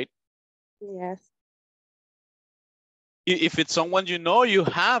different, right? Yes. If it's someone you know, you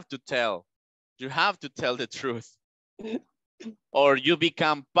have to tell. You have to tell the truth. Or you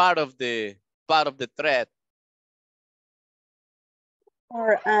become part of the threat.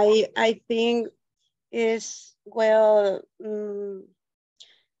 Or I think is, well,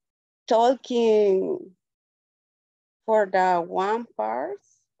 talking for the one part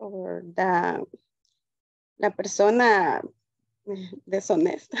or la persona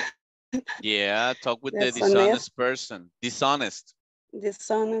deshonesta. Yeah, talk with the dishonest person. Dishonest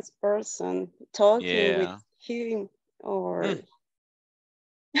person talking with Yeah. him or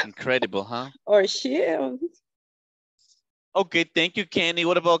Incredible, huh? or she. Okay, thank you, Kenny.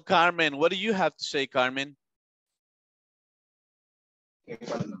 What about Carmen? What do you have to say, Carmen?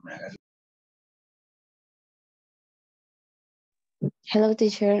 Hello,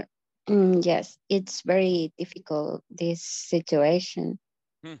 teacher. Yes, it's very difficult, this situation.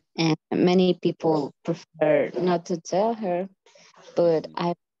 And many people prefer not to tell her, but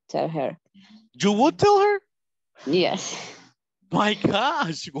I tell her. You would tell her? Yes. My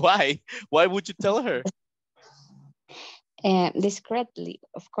gosh, why? Why would you tell her? Discreetly,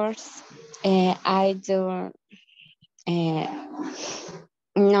 of course. I do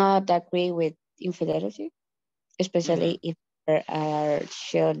not agree with infidelity, especially if there are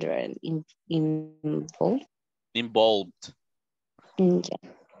children involved. Involved. Yeah.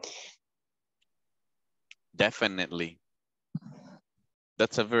 Definitely.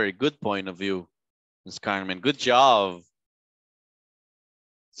 That's a very good point of view, Ms. Carmen. Good job.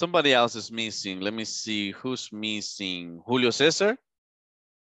 Somebody else is missing. Let me see who's missing. Julio Cesar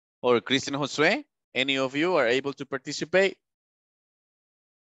or Christian Josue? Any of you are able to participate?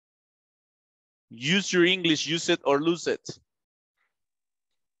 Use your English, use it or lose it.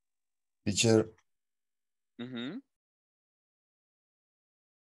 Teacher.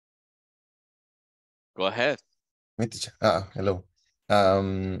 Go ahead. Me teacher. Hello.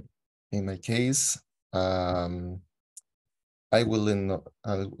 In my case, I wouldn't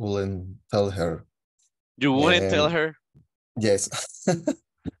tell her. You wouldn't tell her? Yes,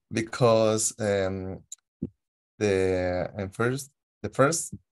 because the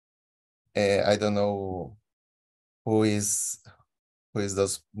first I don't know who is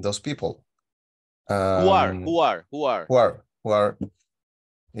those people. Who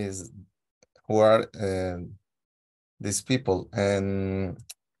are these people, and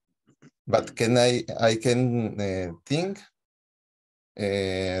but can I can think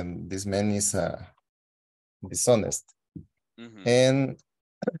this man is dishonest. And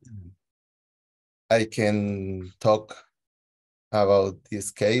I can talk about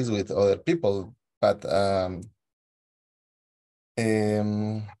this case with other people, but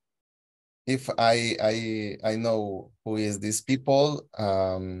if I know who is these people,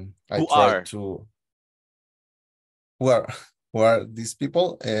 I try to who are these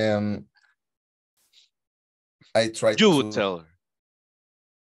people, I try you to would tell her.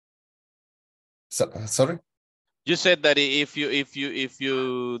 Sorry? You said that if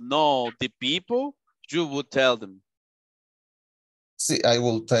you know the people, you would tell them. See, I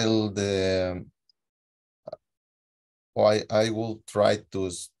will tell the I will try to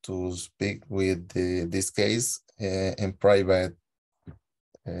speak with this case in private.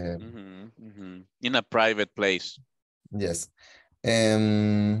 In a private place. Yes.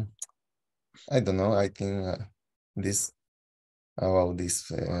 I don't know. I think this about this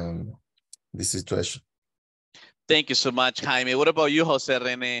this situation. Thank you so much, Jaime. What about you, Jose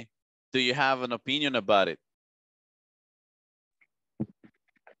Rene? Do you have an opinion about it?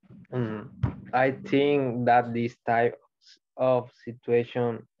 I think that this type of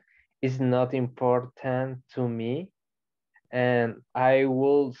situation is not important to me, and I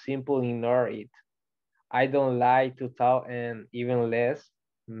will simply ignore it. I don't like to talk, and even less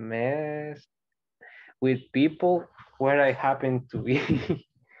mess with people where I happen to be.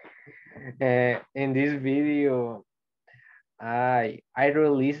 In this video, I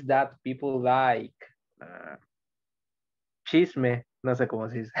released that people like chisme, no sé cómo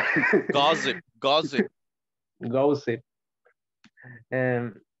se dice. Gossip. Gossip.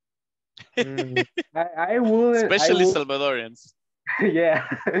 I wouldn't. Especially Salvadorians. Yeah.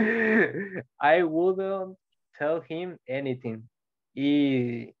 I wouldn't tell him anything.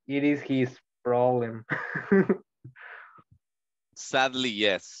 It is his problem. Sadly,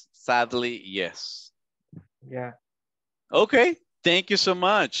 yes. Sadly, yes. Yeah. Okay. Thank you so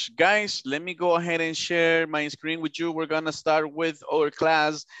much. Guys, let me go ahead and share my screen with you. We're going to start with our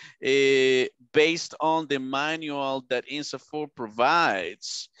class based on the manual that ISSSS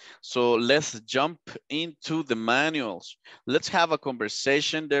provides. So let's jump into the manuals. Let's have a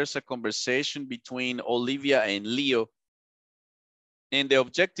conversation. There's a conversation between Olivia and Leo. And the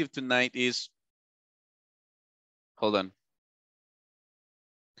objective tonight is, hold on.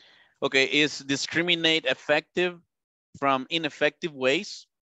 Okay, is discriminate effective from ineffective ways,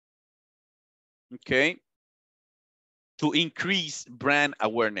 okay, to increase brand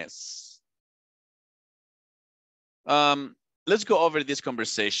awareness. Let's go over this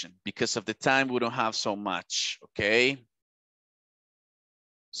conversation because of the time we don't have so much, okay?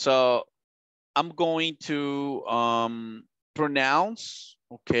 So I'm going to pronounce,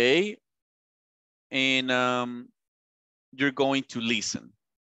 okay? And you're going to listen,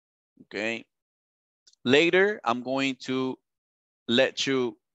 okay? Later, I'm going to let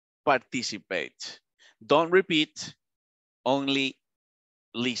you participate. Don't repeat, only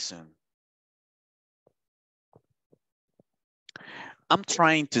listen. I'm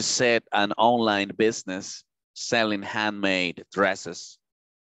trying to set an online business selling handmade dresses,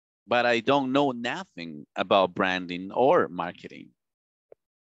 but I don't know nothing about branding or marketing.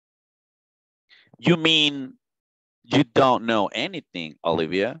 You mean you don't know anything,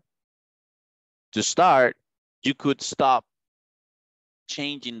 Olivia? To start, you could stop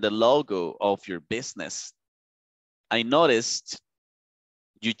changing the logo of your business. I noticed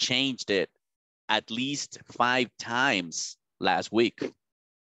you changed it at least 5 times last week.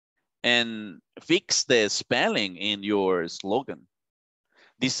 And fix the spelling in your slogan.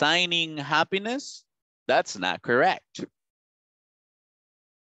 Designing happiness, that's not correct.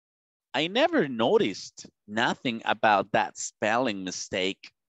 I never noticed nothing about that spelling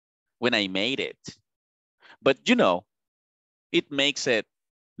mistake when I made it. But you know, it makes it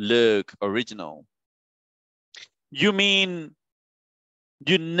look original. You mean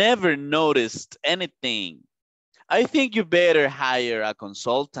you never noticed anything? I think you better hire a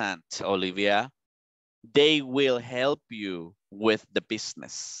consultant, Olivia. They will help you with the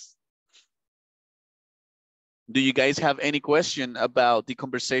business. Do you guys have any question about the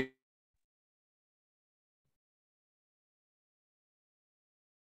conversation?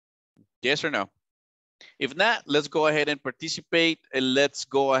 Yes or no? If not, let's go ahead and participate and let's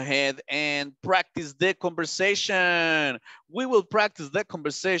go ahead and practice the conversation. We will practice the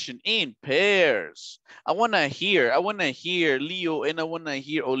conversation in pairs. I wanna hear Leo and I wanna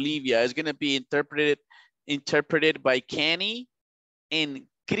hear Olivia. It's gonna be interpreted by Kenny and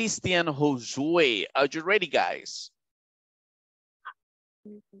Christian Josue. Are you ready, guys?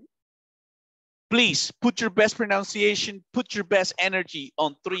 Please put your best pronunciation, put your best energy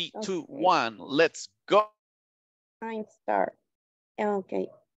on 3, 2, 1. Let's go. I'm start. Okay.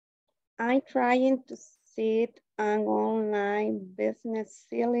 I'm trying to set an online business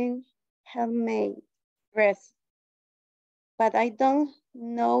selling handmade dress, but I don't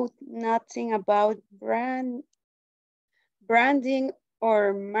know nothing about branding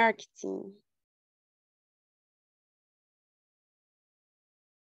or marketing.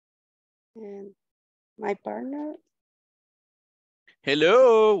 And my partner.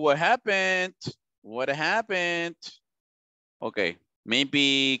 Hello, what happened? What happened? Okay,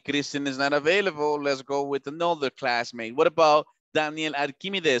 maybe Christian is not available. Let's go with another classmate. What about Daniel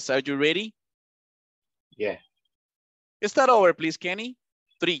Archimedes? Are you ready? Yeah. Start over, please, Kenny.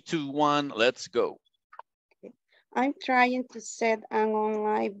 3, 2, 1, let's go. I'm trying to set an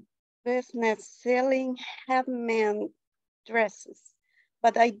online business selling handmade dresses,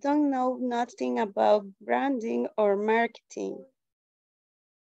 but I don't know nothing about branding or marketing.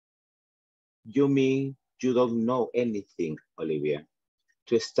 You mean you don't know anything, Olivia?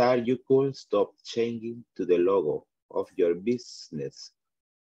 To start, you could stop changing to the logo of your business.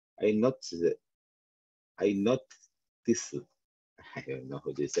 I noticed, I don't know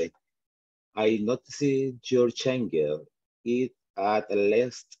how to say. I noticed your changing it at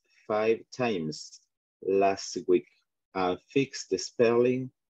least 5 times last week and fixed the spelling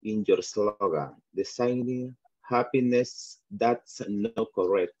in your slogan, designing happiness that's not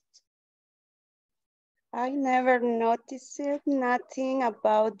correct. I never noticed nothing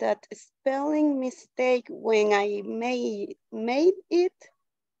about that spelling mistake when I made it,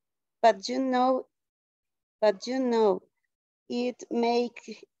 but you know, it makes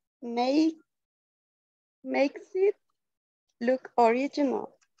it look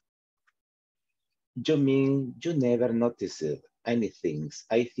original. You mean you never noticed anything?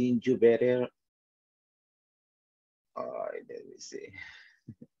 I think you better, let me see.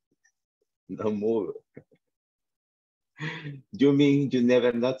 No move. You mean you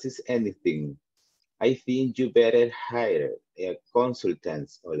never noticed anything? I think you better hire a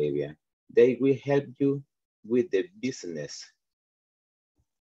consultant, Olivia. They will help you with the business.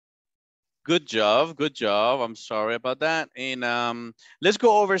 Good job, good job. I'm sorry about that. And let's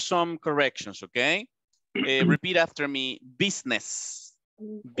go over some corrections, okay? Repeat after me, business.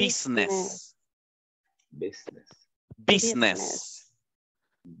 Business. Business. Business.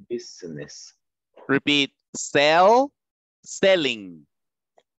 Business. Repeat, sell, selling.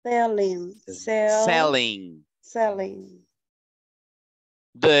 Selling. Selling. Selling.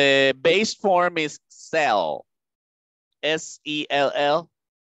 The base form is sell. S-E-L-L.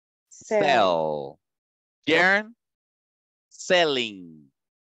 Sell. Jern, selling.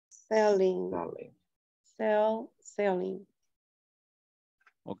 Selling. Selling.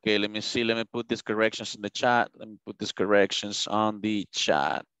 Okay, let me see. Let me put these corrections in the chat. Let me put these corrections on the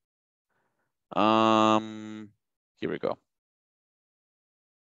chat. Here we go.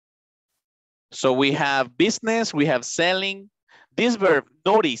 So we have business, we have selling. This verb,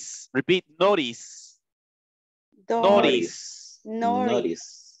 notice. Repeat, notice. Notice.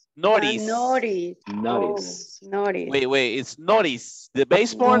 Notice. Notice. Notice. Notice. Oh, notice. Wait, it's notice. The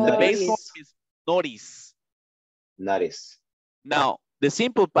base form, the base form is notice. Notice. Now, the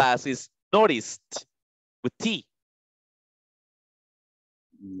simple past is noticed with T.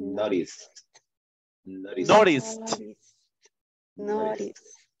 Noticed. Noticed. Noticed. Okay.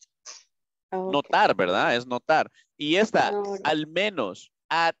 Notar, ¿verdad? Es notar. Y esta, Noticed. al menos,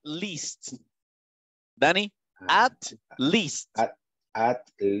 at least. Dani, at least.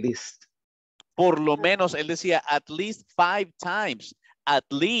 At least. Por lo menos, él decía at least 5 times. At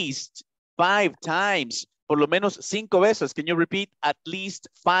least 5 times. Por lo menos 5 veces. Can you repeat at least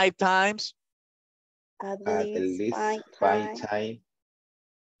 5 times? At least 5 times.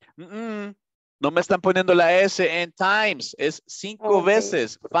 No me están poniendo la S en times. Es 5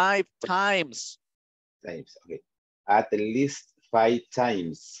 veces. 5 times. Times. Okay. At least 5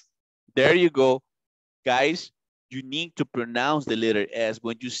 times. There you go. Guys, you need to pronounce the letter S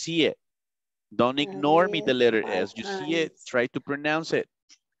when you see it. Don't ignore me the letter S. You see it, try to pronounce it.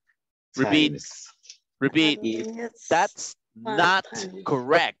 Repeat. Repeat. That's not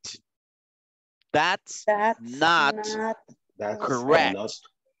correct. That's not correct. Not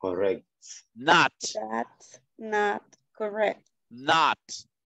correct. Not. That's not correct. Not.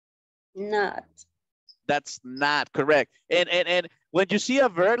 Not. That's not correct. And when you see a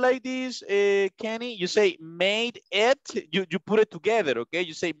verb like this, Kenny, you say made it. You put it together, okay?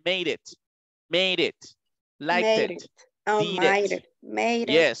 You say made it. Made it. Liked Made it. Oh, Did made it. it. Made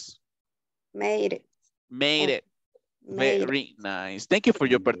it. Yes. Made it. Made Oh, it. made Very nice. Thank you for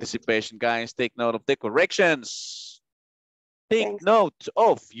your participation, guys. Take note of the corrections. Take Thanks. note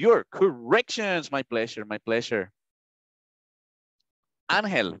of your corrections. My pleasure, my pleasure.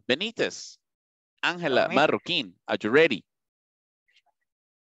 Ángel Benítez. Ángela Me? Marroquín, are you ready?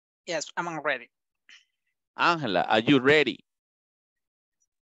 Yes, I'm ready. Ángela, are you ready?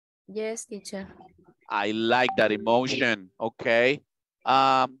 Yes, teacher. I like that emotion. Okay.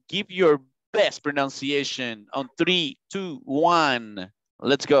 Give your best pronunciation on 3, 2, 1.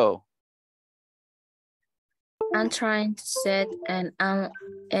 Let's go. I'm trying to set an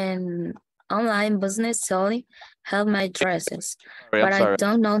online business selling handmade dresses, but I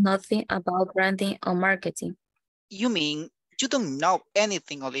don't know nothing about branding or marketing. You mean you don't know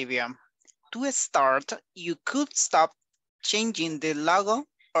anything, Olivia? To start, you could stop changing the logo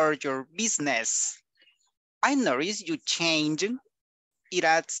or your business. I noticed you changed it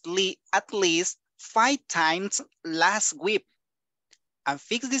at least 5 times last week. And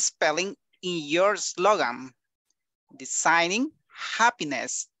fix the spelling in your slogan. Designing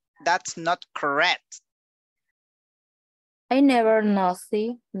happiness. That's not correct. I never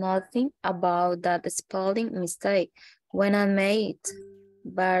nothing about that spelling mistake when I made,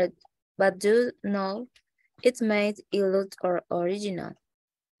 but do know it made it look original.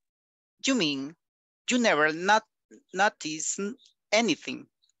 You mean you never noticed anything?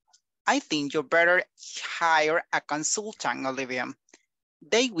 I think you better hire a consultant, Olivia.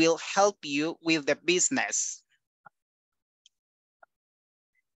 They will help you with the business.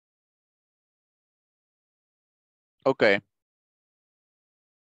 Okay.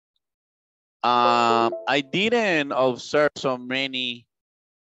 I didn't observe so many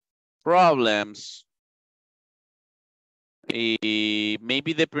problems.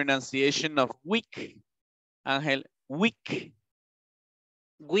 Maybe the pronunciation of week. Angel, week.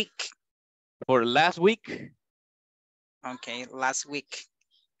 Week. For last week. Okay, last week.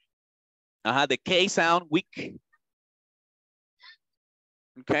 The K sound, week.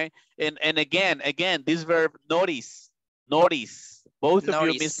 Okay, and again, this verb notice. Both of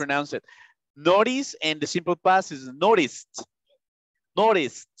you mispronounce it. Notice, and the simple past is noticed. Okay.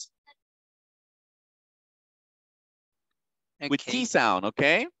 With T sound,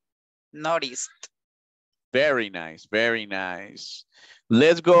 okay? Noticed. Very nice, very nice.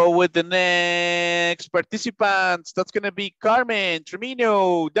 Let's go with the next participants. That's gonna be Carmen,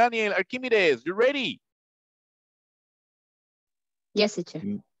 Tremino, Daniel, Archimedes. You ready? Yes, teacher.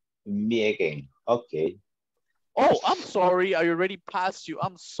 Me again. Okay. Oh, I'm sorry. I already passed you.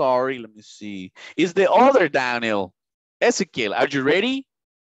 I'm sorry. Let me see. Is the other Daniel? Ezekiel, are you ready?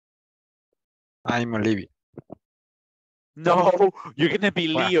 I'm Olivia. No, you're going to be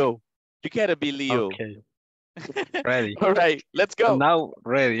Leo. You got to be Leo. Okay. Ready. All right, let's go. Now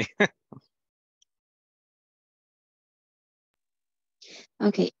ready.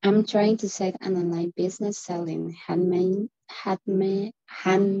 Okay, I'm trying to set an online business selling handmade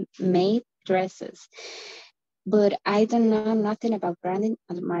dresses, but I don't know nothing about branding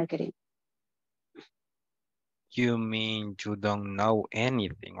and marketing. You mean you don't know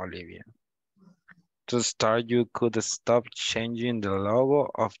anything, Olivia? To start, you could stop changing the logo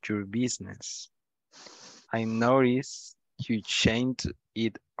of your business. I noticed you changed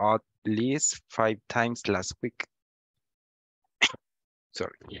it at least 5 times last week.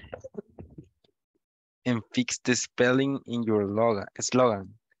 Sorry. And fix the spelling in your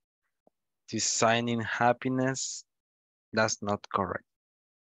slogan. Designing happiness, that's not correct.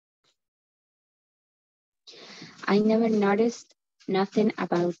 I never noticed nothing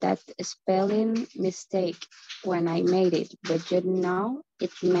about that spelling mistake when I made it, but you know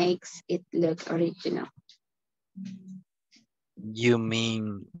it makes it look original. You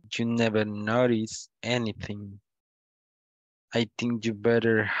mean you never noticed anything? I think you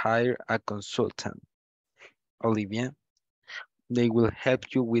better hire a consultant, Olivia. They will help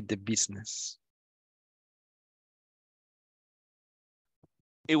you with the business.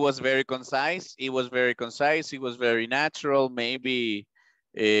 It was very concise. It was very natural. Maybe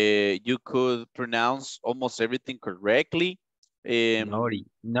you could pronounce almost everything correctly.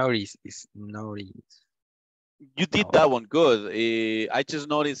 Notice is notice. You did that one good. I just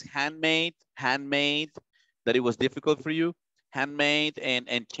noticed handmade handmade, that it was difficult for you, handmade,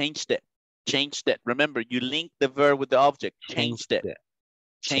 and changed it. Changed it. Remember, you link the verb with the object. Changed it.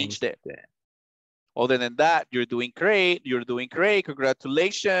 Changed it. Other than that, you're doing great. You're doing great.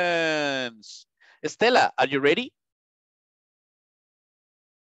 Congratulations. Estela, are you ready?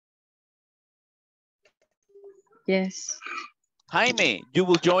 Yes. Jaime, you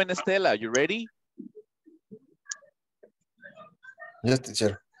will join Estela. You ready? Yes,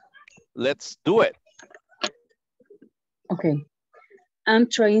 teacher. Let's do it. Okay. I'm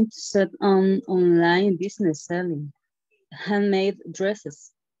trying to set on online business selling handmade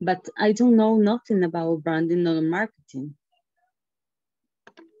dresses, but I don't know nothing about branding or marketing.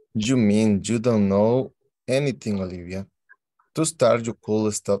 You mean you don't know anything, Olivia? To start, you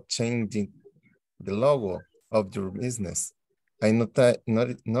could stop changing the logo of your business. I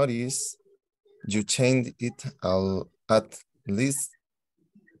noticed you changed it at least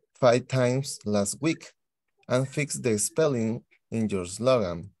 5 times last week and fixed the spelling in your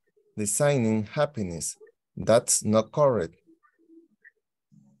slogan, designing happiness. That's not correct.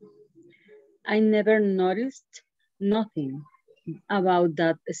 I never noticed nothing about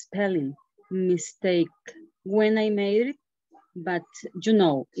that spelling mistake when I made it, but you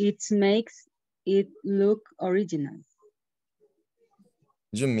know, it makes it look original.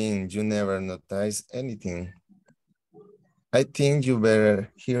 You mean you never noticed anything? I think you better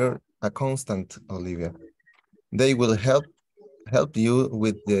hear a constant, Olivia. They will help you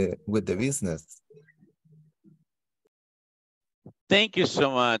with the business. Thank you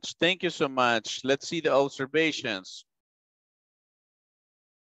so much. Thank you so much. Let's see the observations.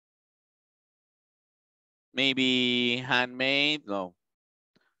 Maybe handmade? No.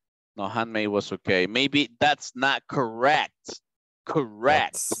 No, handmade was okay. Maybe that's not correct.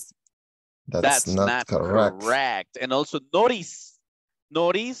 Correct. That's not correct. And also notice.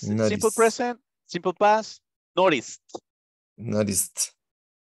 Notice, simple present, simple past, noticed. Noticed.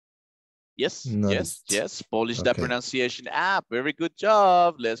 Yes, Noticed. yes. Polish that pronunciation up. Very good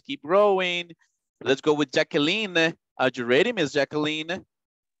job. Let's keep growing. Let's go with Jacqueline. Are you ready, Miss Jacqueline?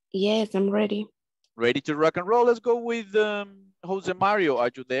 Yes, I'm ready. Ready to rock and roll? Let's go with Jose Mario.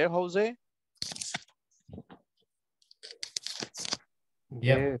 Are you there, Jose?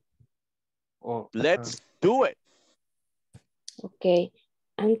 Yeah. Let's do it. Okay,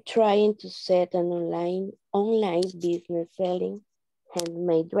 I'm trying to set an online business selling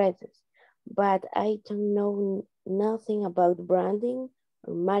handmade dresses, but I don't know nothing about branding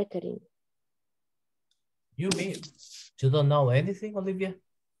or marketing. You mean you don't know anything, Olivia?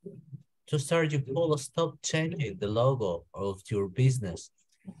 To start, you could stop changing the logo of your business.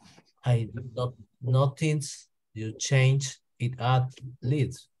 I did not notice you changed it at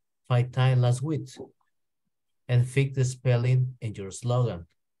least 5 times last week and fix the spelling in your slogan,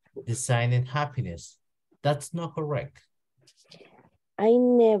 designing happiness. That's not correct. I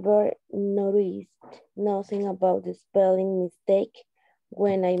never noticed nothing about the spelling mistake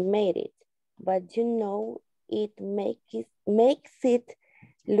when I made it, but you know, it makes it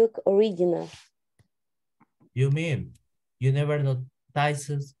look original. You mean you never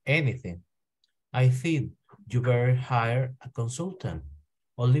notices anything? I think you better hire a consultant.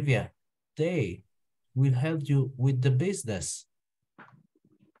 Olivia, they will help you with the business.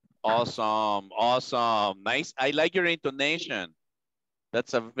 Awesome, awesome. Nice. I like your intonation.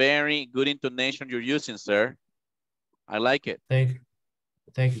 That's a very good intonation you're using, sir. I like it. Thank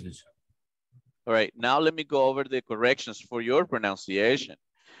you, teacher. All right, now let me go over the corrections for your pronunciation.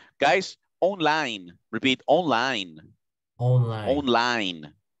 Guys, online. Repeat, online. Online.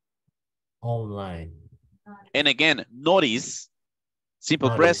 Online. Online. And again, notice,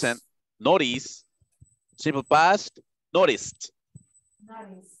 simple present, notice, simple past, noticed.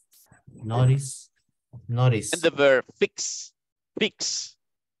 Notice. And the verb fix, fix,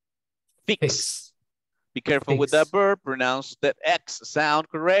 fix. Be careful with that verb, pronounce that X sound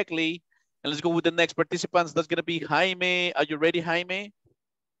correctly. And let's go with the next participants. That's gonna be Jaime. Are you ready, Jaime?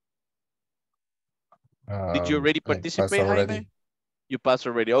 Did you already participate, Jaime? You passed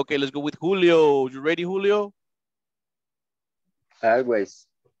already. Okay, let's go with Julio. You ready, Julio? Always.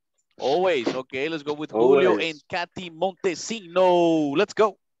 Always. Okay, let's go with Julio and Katy Montesino. Let's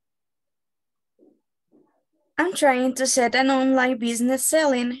go. I'm trying to set an online business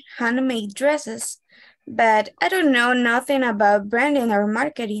selling handmade dresses, but I don't know nothing about branding or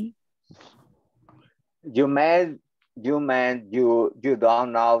marketing. You don't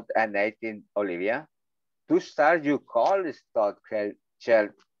know anything, Olivia? To start, you call start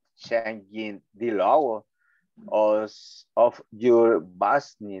changing the logo of your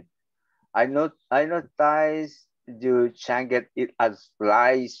business. I noticed you changed it as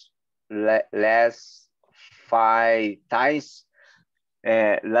last 5 times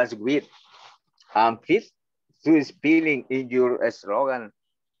last week. Please to spelling in your slogan.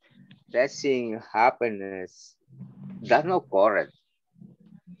 Blessing happiness. That's not correct.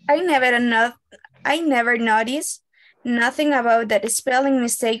 I never noticed nothing about that spelling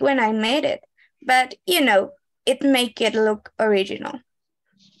mistake when I made it, but you know, it make it look original.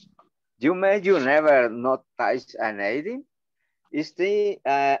 You never notice anything?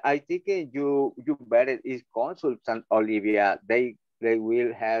 I think you better is consultant Olivia. They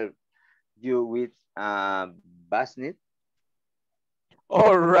will help you with business.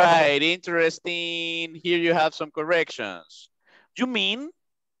 All right, interesting. Here you have some corrections. You mean,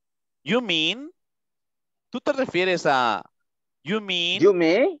 tú te refieres a, you mean,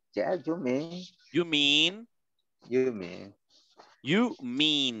 yeah, you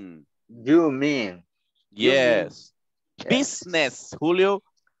mean, yes. Business, Julio,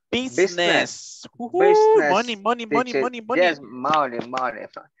 business. Money. Teacher, yes, money.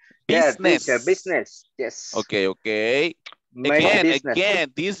 Business. Yeah, teacher, business, yes. Okay. Make business.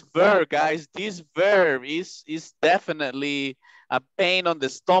 Again, this verb, guys, this verb is definitely a pain on the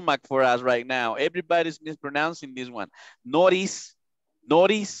stomach for us right now. Everybody's mispronouncing this one. Notice.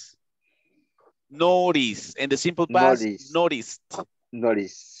 And the simple past, noticed.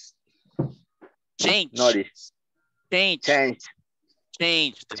 Changed.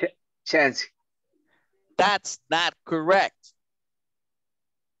 That's not correct.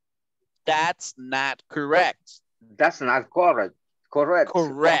 That's not correct.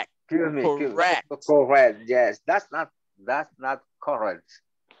 Correct. Yes, that's not correct.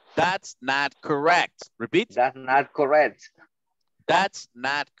 That's not correct. Repeat. That's not correct. That's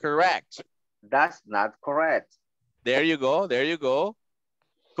not correct. That's not correct. There you go.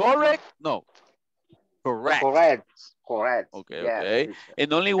 Correct? No. Correct. Okay, yeah, okay.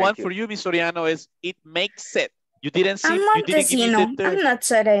 And only one for you, Miss Soriano, is it makes it. You didn't see. I'm Montesino. I'm not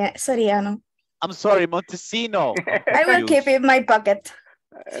Soriano. I'm sorry, Montesino. I will keep it in my pocket.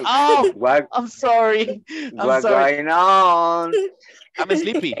 Oh, I'm sorry. What's going on? I'm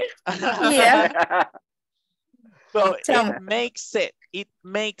sleepy. Yeah. So it makes it. It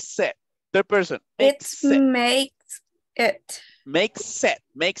makes it. Third person. Makes it. Makes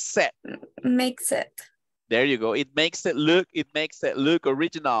it. There you go. It makes it look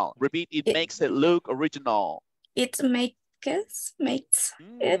original. Repeat, it makes it look original. It makes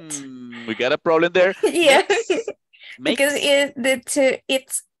it. We got a problem there. Yeah. Because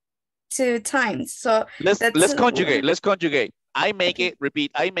it's two times. So let's conjugate. I make it.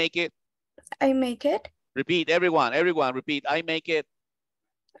 Repeat. I make it. I make it. Repeat. Everyone. Repeat. I make it.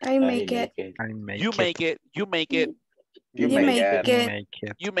 I make it. You make it. You make it. You make it.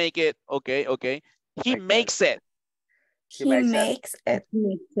 You make it. Okay. He makes it. He makes it.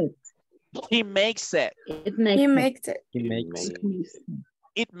 He makes it. It makes it. It makes it.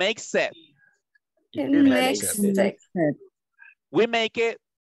 It makes it. We make it.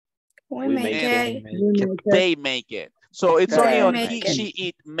 We make it. They make it. So it's only on he, she,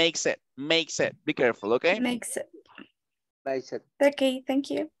 it makes it. Makes it. Be careful, okay? Makes it. Okay, thank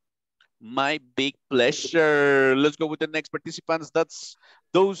you. My big pleasure. Let's go with the next participants.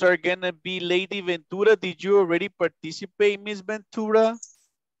 Those are gonna be Lady Ventura. Did you already participate, Miss Ventura?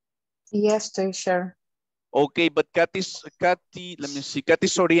 Yes, teacher. Okay, but Cathy, let me see. Cathy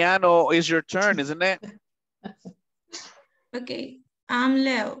Soriano, is your turn, isn't it? Okay, I'm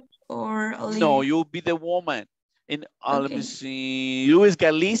Leo or Olivia. No, you'll be the woman. And Okay. Let me see. Luis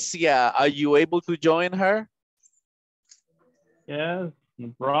Galicia, are you able to join her? Yes,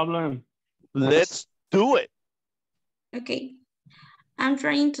 no problem. Let's do it. Okay, I'm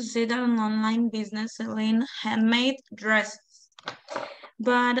trying to set an online business selling handmade dresses,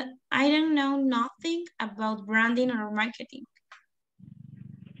 but I don't know nothing about branding or marketing.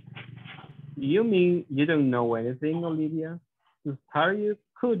 You mean you don't know anything, Olivia? To start, you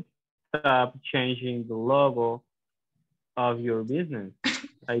could stop changing the logo of your business.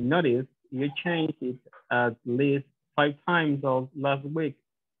 I noticed you changed it at least 5 times last week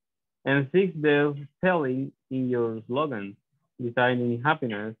and fixed the spelling in your slogan, designing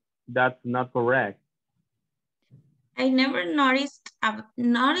happiness. That's not correct. I never noticed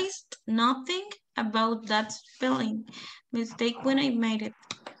nothing about that spelling mistake when I made it,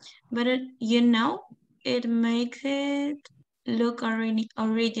 but you know, it makes it look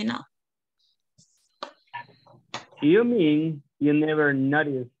original. You mean you never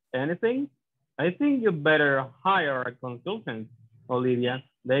noticed anything? I think you better hire a consultant, Olivia.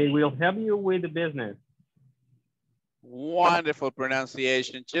 They will help you with the business. Wonderful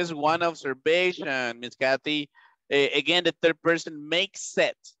pronunciation. Just one observation, Miss Cathy. Again, the third person makes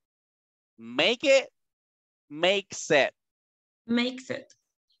it. Make it, makes it. Makes it.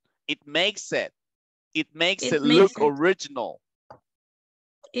 It makes it. It makes It it makes look it. original.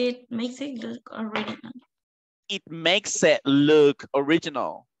 It makes it look original. It makes it look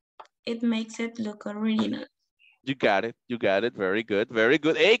original. It makes it look original. You got it. You got it. Very good. Very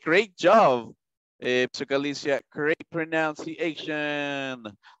good. Hey, great job. Alicia, great pronunciation.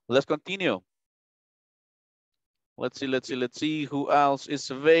 Let's continue. Let's see who else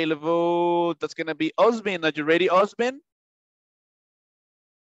is available. That's gonna be Osmin. Are you ready, Osmin?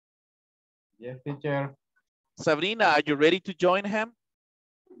 Yes, teacher. Sabrina, are you ready to join him?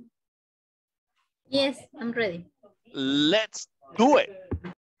 Yes, I'm ready. Let's do it.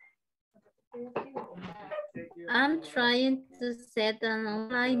 I'm trying to set an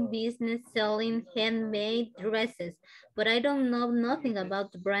online business selling handmade dresses, but I don't know nothing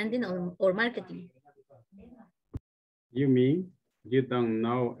about branding or marketing. You mean you don't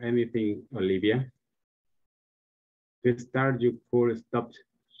know anything, Olivia? To start, you could stop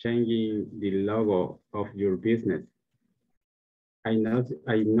changing the logo of your business. I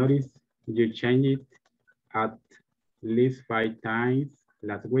noticed you changed it at least 5 times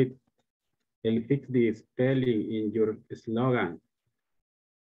last week. And fix the spelling in your slogan.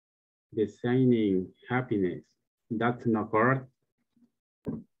 Designing happiness. That's not correct.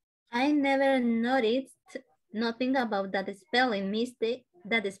 I never noticed nothing about that spelling mistake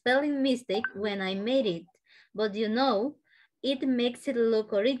when I made it, but you know, it makes it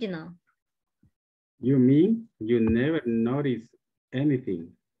look original. You mean you never noticed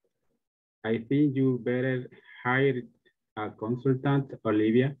anything? I think you better hire a consultant,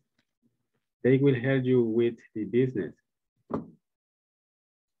 Olivia. They will help you with the business.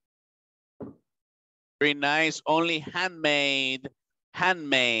 Very nice. Only handmade.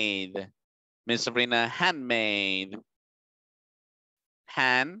 Handmade. Miss Sabrina, handmade.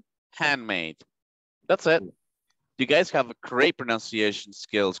 Handmade. That's it. You guys have great pronunciation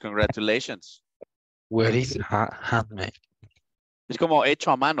skills. Congratulations. Where is handmade? Es como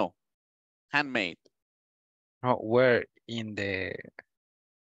hecho a mano. Handmade. Oh, where in the...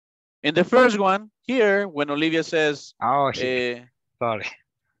 In the first one, here, when Olivia says... Oh, sorry.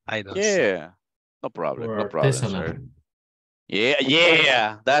 I don't Yeah. No problem. No problem, Artisanal. sir.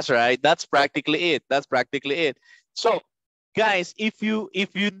 Yeah, that's right. That's practically it. That's practically it. So, guys, if you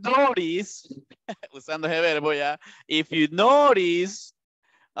notice, usando ese verbo ya, if you notice,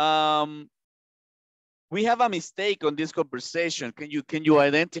 we have a mistake on this conversation. Can you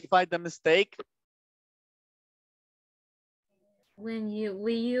identify the mistake? When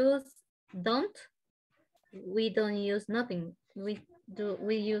we use don't, we don't use nothing. We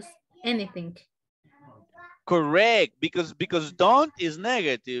use anything. Correct, because don't is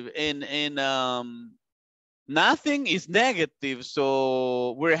negative and nothing is negative,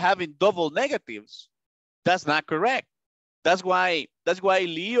 so we're having double negatives. That's not correct. That's why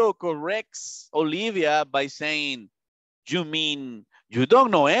Leo corrects Olivia by saying, you mean you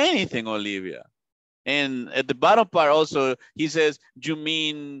don't know anything, Olivia. And at the bottom part also, he says, you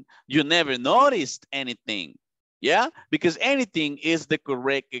mean you never noticed anything. Yeah, because anything is the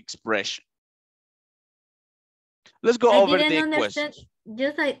correct expression. Let's go over the questions.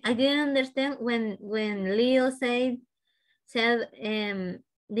 Just I didn't understand when Leo said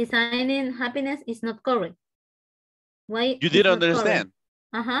designing happiness is not correct. Why? You didn't understand?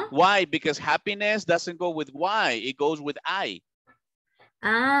 Why? Because happiness doesn't go with Y, it goes with I.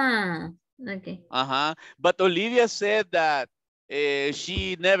 Ah, okay. But Olivia said that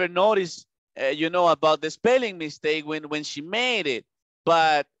she never noticed, about the spelling mistake when she made it.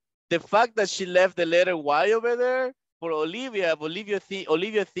 But the fact that she left the letter Y over there, for Olivia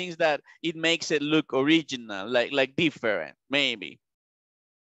thinks that it makes it look original, like different, maybe.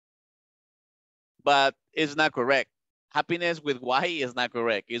 But it's not correct. Happiness with Y is not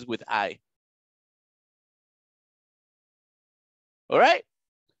correct. It's with I. All right.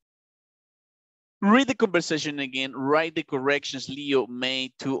 Read the conversation again. Write the corrections Leo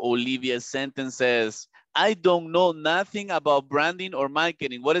made to Olivia's sentences. I don't know nothing about branding or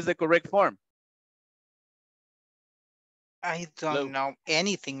marketing. What is the correct form? I don't know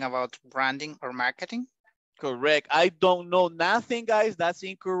anything about branding or marketing. Correct. I don't know nothing, guys. That's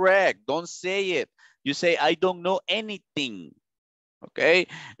incorrect. Don't say it. You say, I don't know anything. Okay.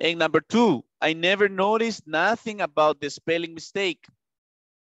 And number 2, I never noticed nothing about the spelling mistake.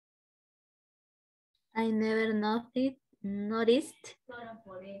 I never noticed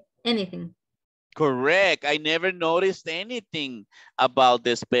anything. Correct. I never noticed anything about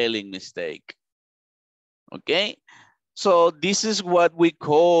the spelling mistake. Okay. So this is what we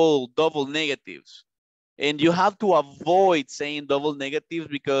call double negatives. And you have to avoid saying double negatives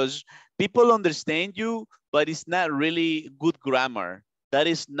because People understand you, but it's not really good grammar. That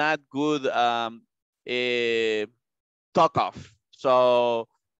is not good talk off. So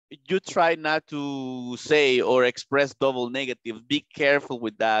you try not to say or express double negative. Be careful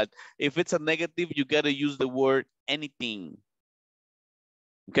with that. If it's a negative, you got to use the word anything.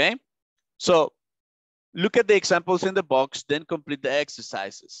 Okay? So look at the examples in the box, then complete the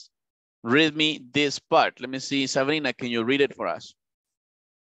exercises. Read me this part. Let me see, Sabrina, can you read it for us?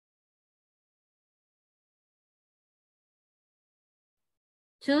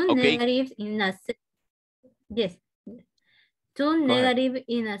 Two Okay. negatives in a yes. Two negative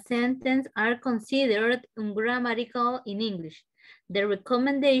in a sentence are considered ungrammatical in English. The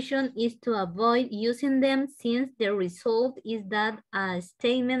recommendation is to avoid using them since the result is that a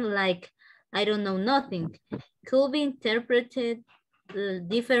statement like, I don't know nothing, could be interpreted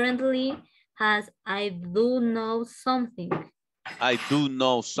differently as I do know something. I do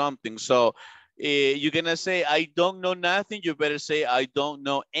know something. So you're going to say, I don't know nothing. You better say, I don't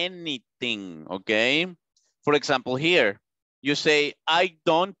know anything. Okay. For example, here, you say, I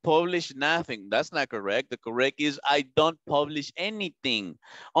don't publish nothing. That's not correct. The correct is, I don't publish anything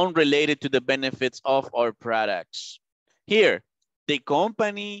unrelated to the benefits of our products. Here, the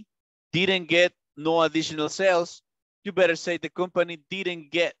company didn't get no additional sales. You better say the company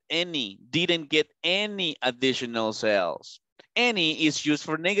didn't get any additional sales. Any is used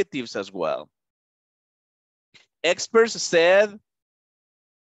for negatives as well. Experts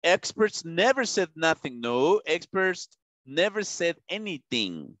never said nothing. No, experts never said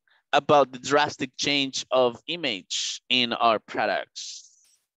anything about the drastic change of image in our products.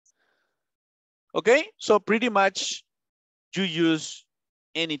 Okay, so pretty much you use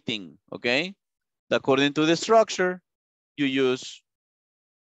anything, okay? According to the structure, you use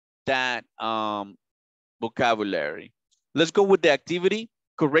that vocabulary. Let's go with the activity.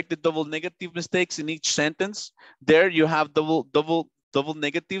 Correct the double negative mistakes in each sentence. There you have double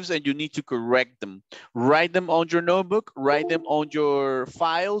negatives and you need to correct them. Write them on your notebook, write them on your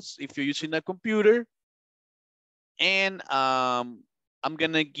files if you're using a computer. And I'm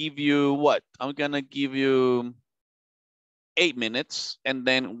gonna give you what? I'm gonna give you 8 minutes and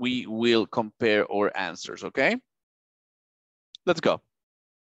then we will compare our answers, okay? Let's go.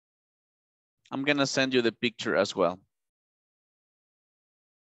 I'm gonna send you the picture as well.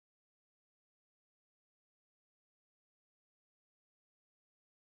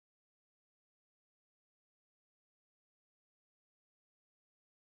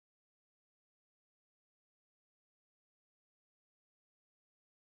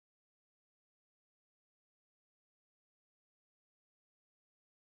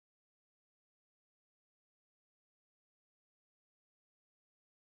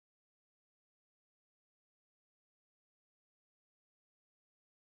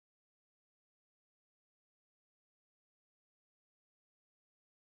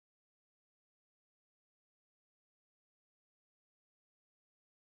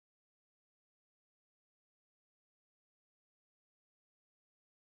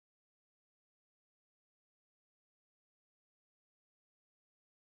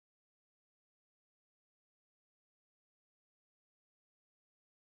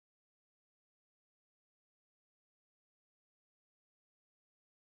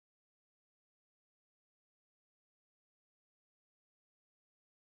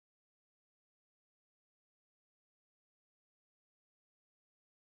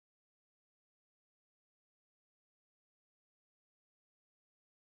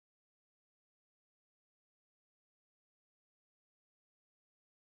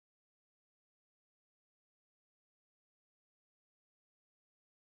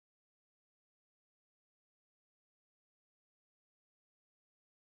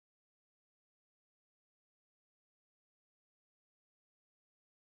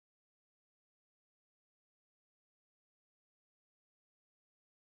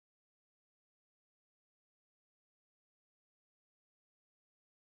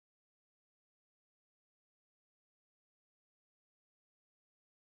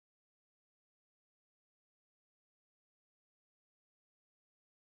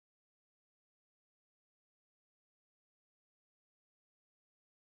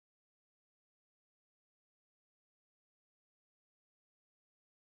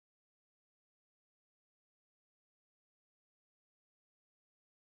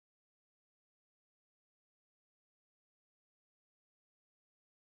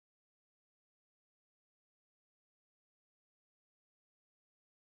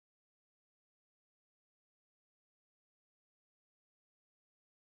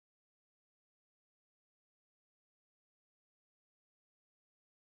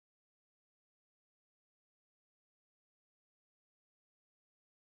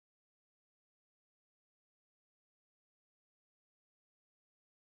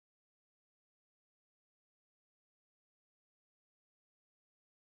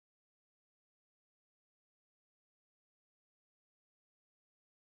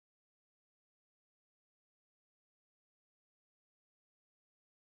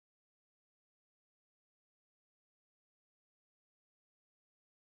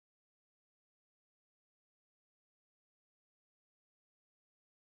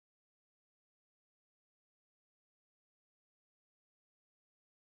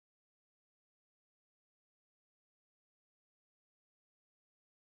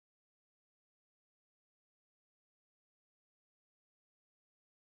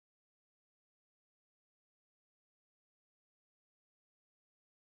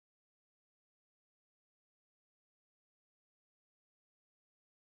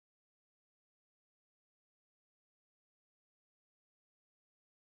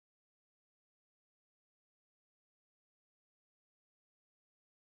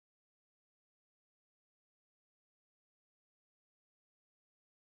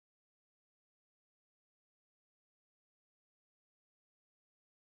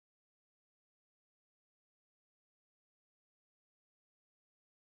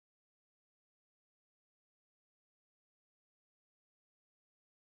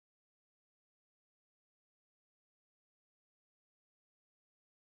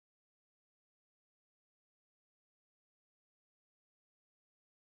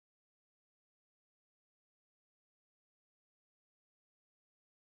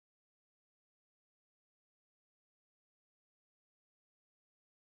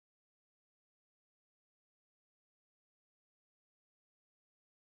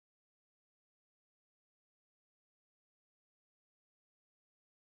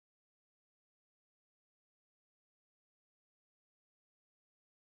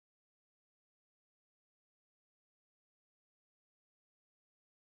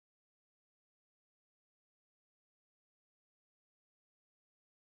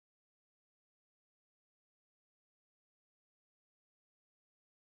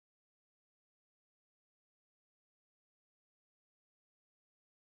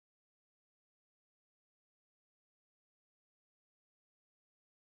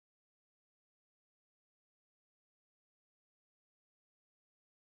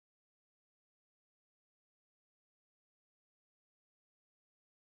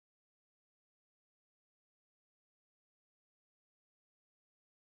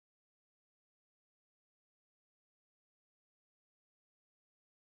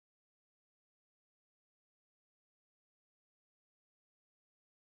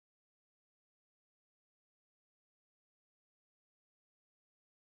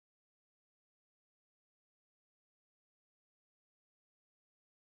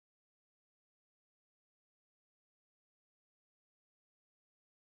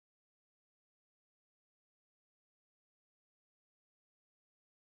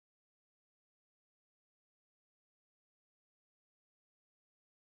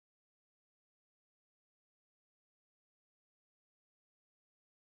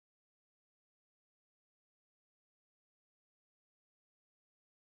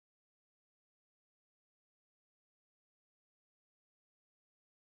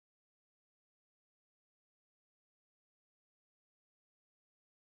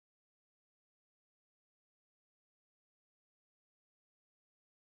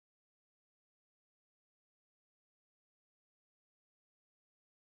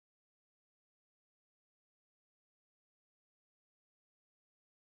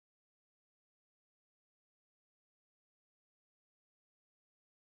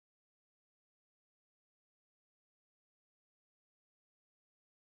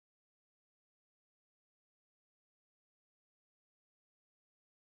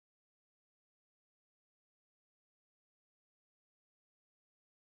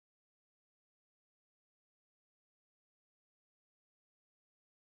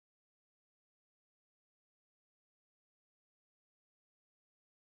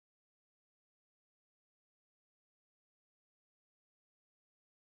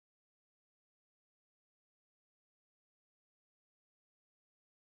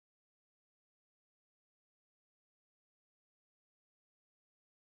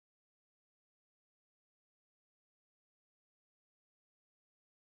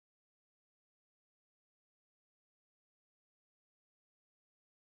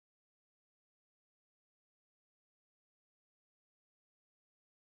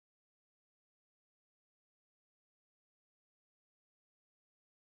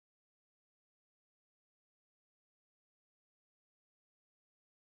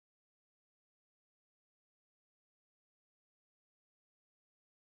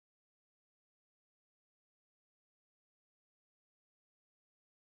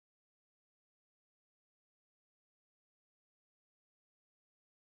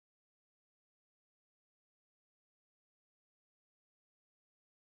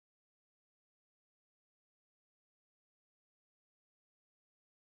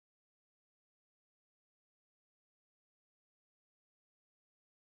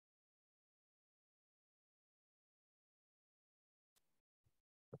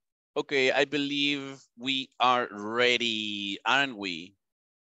 Okay, I believe we are ready, aren't we?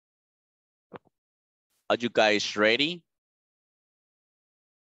 Are you guys ready?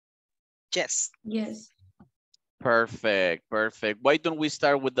 Yes. Yes. Perfect, perfect. Why don't we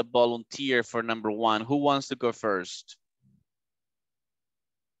start with the volunteer for number 1? Who wants to go first?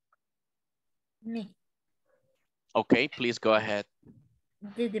 Me. Okay, please go ahead.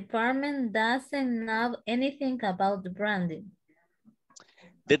 The department doesn't know anything about branding.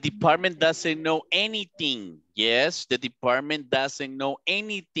 The department doesn't know anything. Yes, the department doesn't know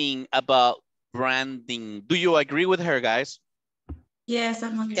anything about branding. Do you agree with her, guys? Yes,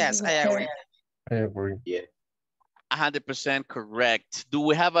 I'm agree Yes, with I her. agree. I agree. Yeah. 100% correct. Do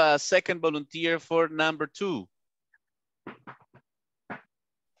we have a second volunteer for number 2?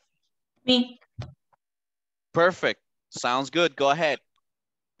 Me. Perfect. Sounds good. Go ahead.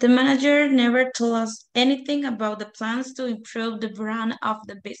 The manager never told us anything about the plans to improve the brand of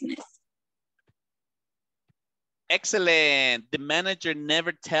the business. Excellent. The manager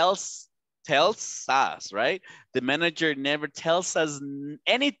never tells us, right? The manager never tells us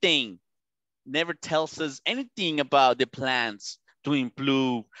anything. Never tells us anything about the plans to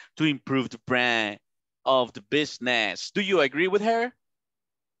improve the brand of the business. Do you agree with her?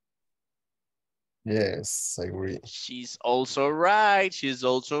 Yes, I agree. She's also right. She's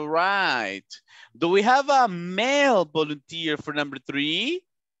also right. Do we have a male volunteer for number 3?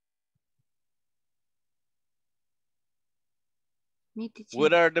 Me, teacher.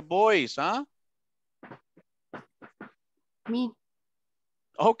 What are the boys, huh? Me.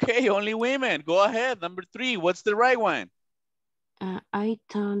 Okay, only women. Go ahead. Number 3. What's the right one? I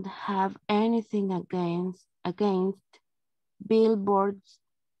don't have anything against billboards,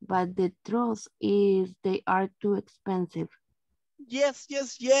 but the truth is they are too expensive. Yes,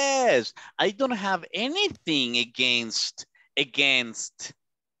 yes, yes. I don't have anything against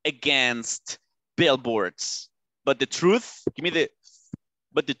billboards. But the truth,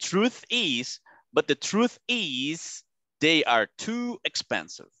 but the truth is they are too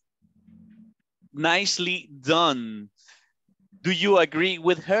expensive. Nicely done. Do you agree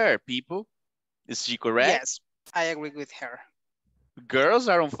with her, people? Is she correct? Yes, I agree with her. Girls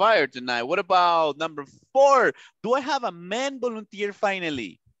are on fire tonight. What about number 4? Do I have a man volunteer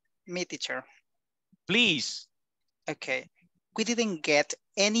finally? Me, teacher. Please. Okay. We didn't get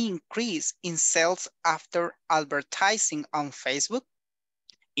any increase in sales after advertising on Facebook.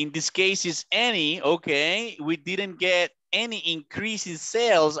 In this case, is any, okay. We didn't get any increase in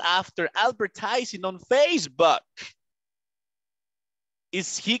sales after advertising on Facebook.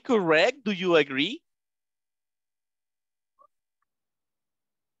 Is he correct? Do you agree?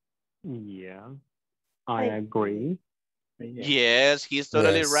 Yeah, I agree. Yes, he's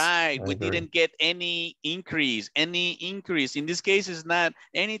totally Yes, right. I We agree. didn't get any increase. In this case, it's not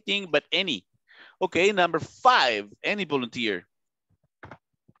anything but any. Okay, number 5, any volunteer.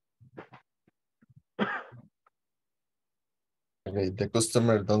 Okay, the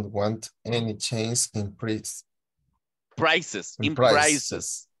customer don't want any change in price. Prices, in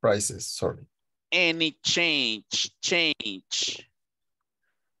Prices, sorry. Any change.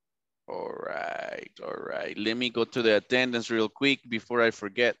 All right. Let me go to the attendance real quick before I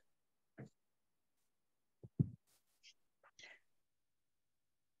forget.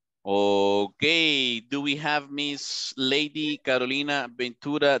 Okay, do we have Miss Lady Carolina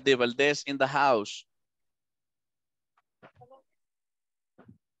Ventura de Valdez in the house?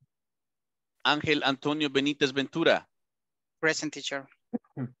 Ángel Antonio Benítez Ventura. Present, teacher.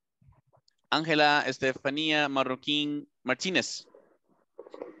 Ángela Estefanía Marroquín Martínez.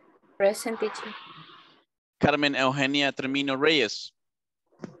 Present, teacher. Carmen Eugenia Termino Reyes.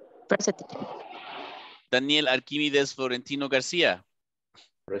 Present, teacher. Daniel Arquímedes Florentino García.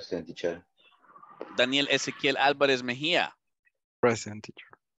 Present, teacher. Daniel Ezequiel Álvarez Mejía. Present, teacher.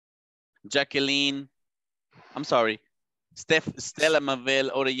 Stella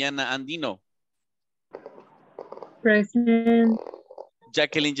Mabel Orellana Andino. Present.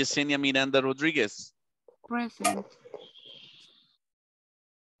 Jacqueline Yesenia Miranda Rodríguez. Present.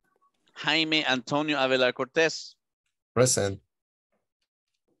 Jaime Antonio Avelar Cortés. Present.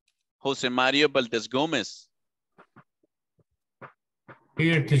 José Mario Valdés Gómez.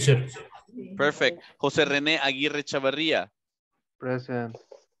 Here, teacher. Perfect. José René Aguirre Chavarría. Present.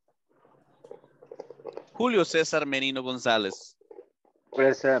 Julio César Merino González.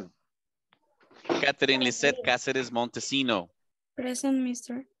 Present. Catherine Lisette Cáceres Montesino. Present,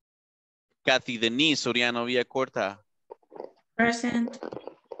 mister. Kathy Denise Soriano Villacorta. Present.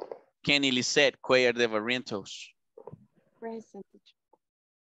 Kenny Lisette Cuellar de Barrientos. Present.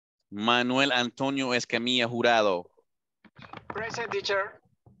 Manuel Antonio Escamilla Jurado. Present, teacher.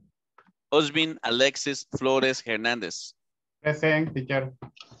 Osbin Alexis Flores Hernández. Present, teacher.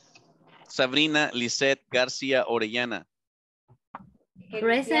 Sabrina Lisette García Orellana.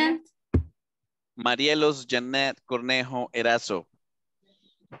 Present. Marielos Janet Cornejo Erazo.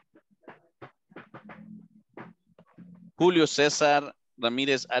 Julio César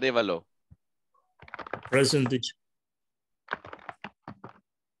Ramírez Arevalo. Present, teacher.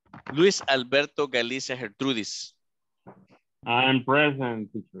 Luis Alberto Galicia Gertrudis. I'm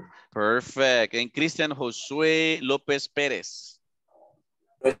present, teacher. Perfect. And Cristian Josué López Pérez.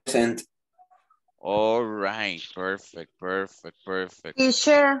 Present. All right. Perfect, perfect, perfect.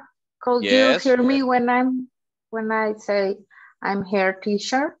 Teacher, could Yes. you hear me when I say I'm here,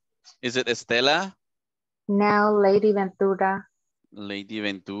 teacher? Is it Estela? Now, Lady Ventura. Lady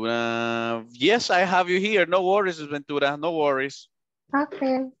Ventura. Yes, I have you here. No worries, Ventura. No worries.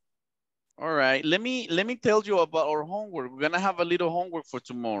 Okay. All right. Let me tell you about our homework. We're gonna have a little homework for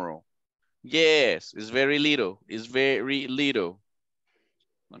tomorrow. Yes, it's very little. It's very little.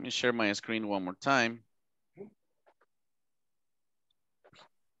 Let me share my screen one more time.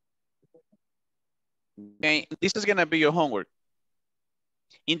 Okay, this is gonna be your homework.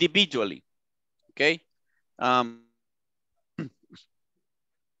 Individually. Okay.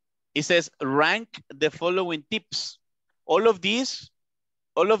 It says rank the following tips. All of these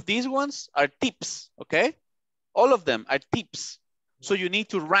ones are tips, okay? All of them are tips. So you need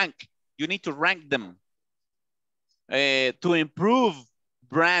to rank them to improve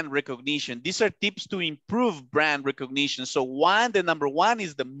brand recognition. These are tips to improve brand recognition. So the number one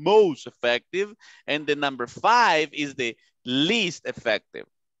is the most effective, and the number 5 is the least effective.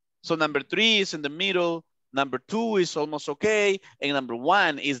 So number 3 is in the middle, number 2 is almost okay, and number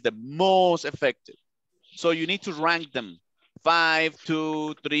 1 is the most effective. So you need to rank them. 5,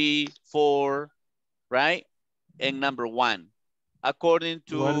 2, 3, 4, right? And number 1, according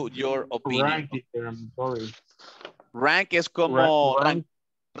to your opinion. Rank, I'm sorry. Rank es como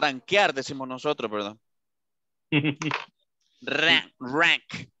rankear, decimos nosotros, ¿verdad?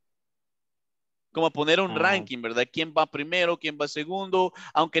 Rank. Como poner un ranking, ¿verdad? ¿Quién va primero? ¿Quién va segundo?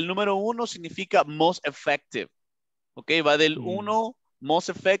 Aunque el número 1 significa most effective. Ok, va del 1, most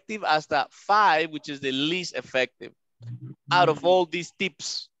effective, hasta 5, which is the least effective. Out of all these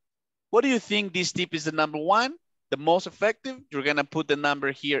tips, what do you think this tip is the number 1? The most effective? You're going to put the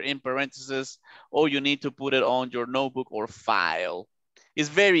number here in parentheses, or you need to put it on your notebook or file. It's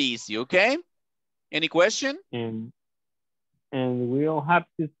very easy, okay? Any question? And we don't have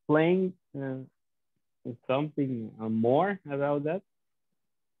to explain something more about that?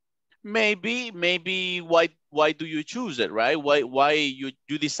 Maybe why do you choose it, right? Why you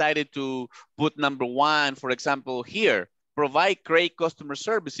decided to put number 1, for example, here? Provide great customer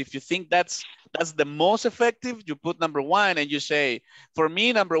service. If you think that's the most effective, you put number 1 and you say, for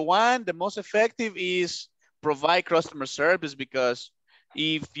me, number 1, the most effective is provide customer service, because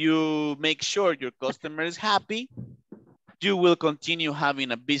if you make sure your customer is happy, you will continue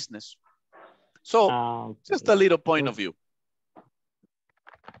having a business. So just a little point of view.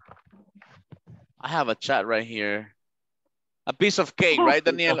 I have a chat right here. A piece of cake, right,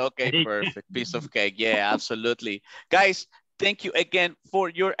 Daniel? Okay, perfect. Piece of cake. Yeah, absolutely. Guys, thank you again for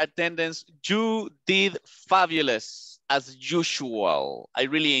your attendance. You did fabulous as usual. I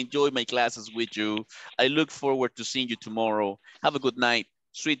really enjoyed my classes with you. I look forward to seeing you tomorrow. Have a good night.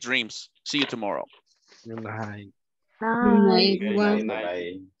 Sweet dreams. See you tomorrow. Good night.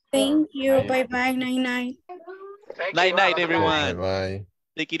 Bye. Thank you. Bye-bye. Night-night. Night-night, everyone. Bye-bye.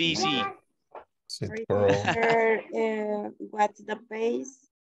 Take it easy. What's the page?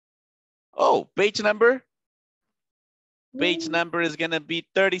 Oh, page number? Page number is going to be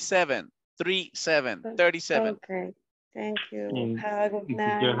 37. 37. Okay. Thank you. Have a good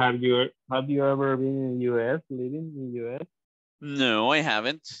night. Have you ever been in US, living in US? No, I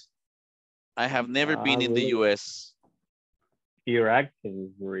haven't. I have never been in the US. Your accent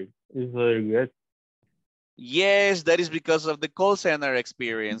is very good. Yes, that is because of the call center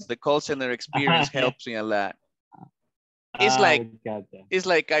experience. The call center experience helps me a lot. It's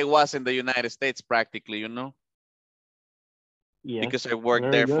like I was in the United States practically, you know? Yes, because I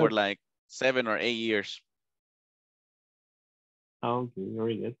worked there for like 7 or 8 years. Okay,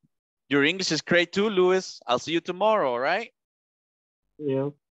 very good. Your English is great too, Louis. I'll see you tomorrow, all right? Yeah.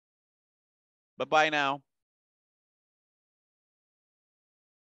 Bye-bye now.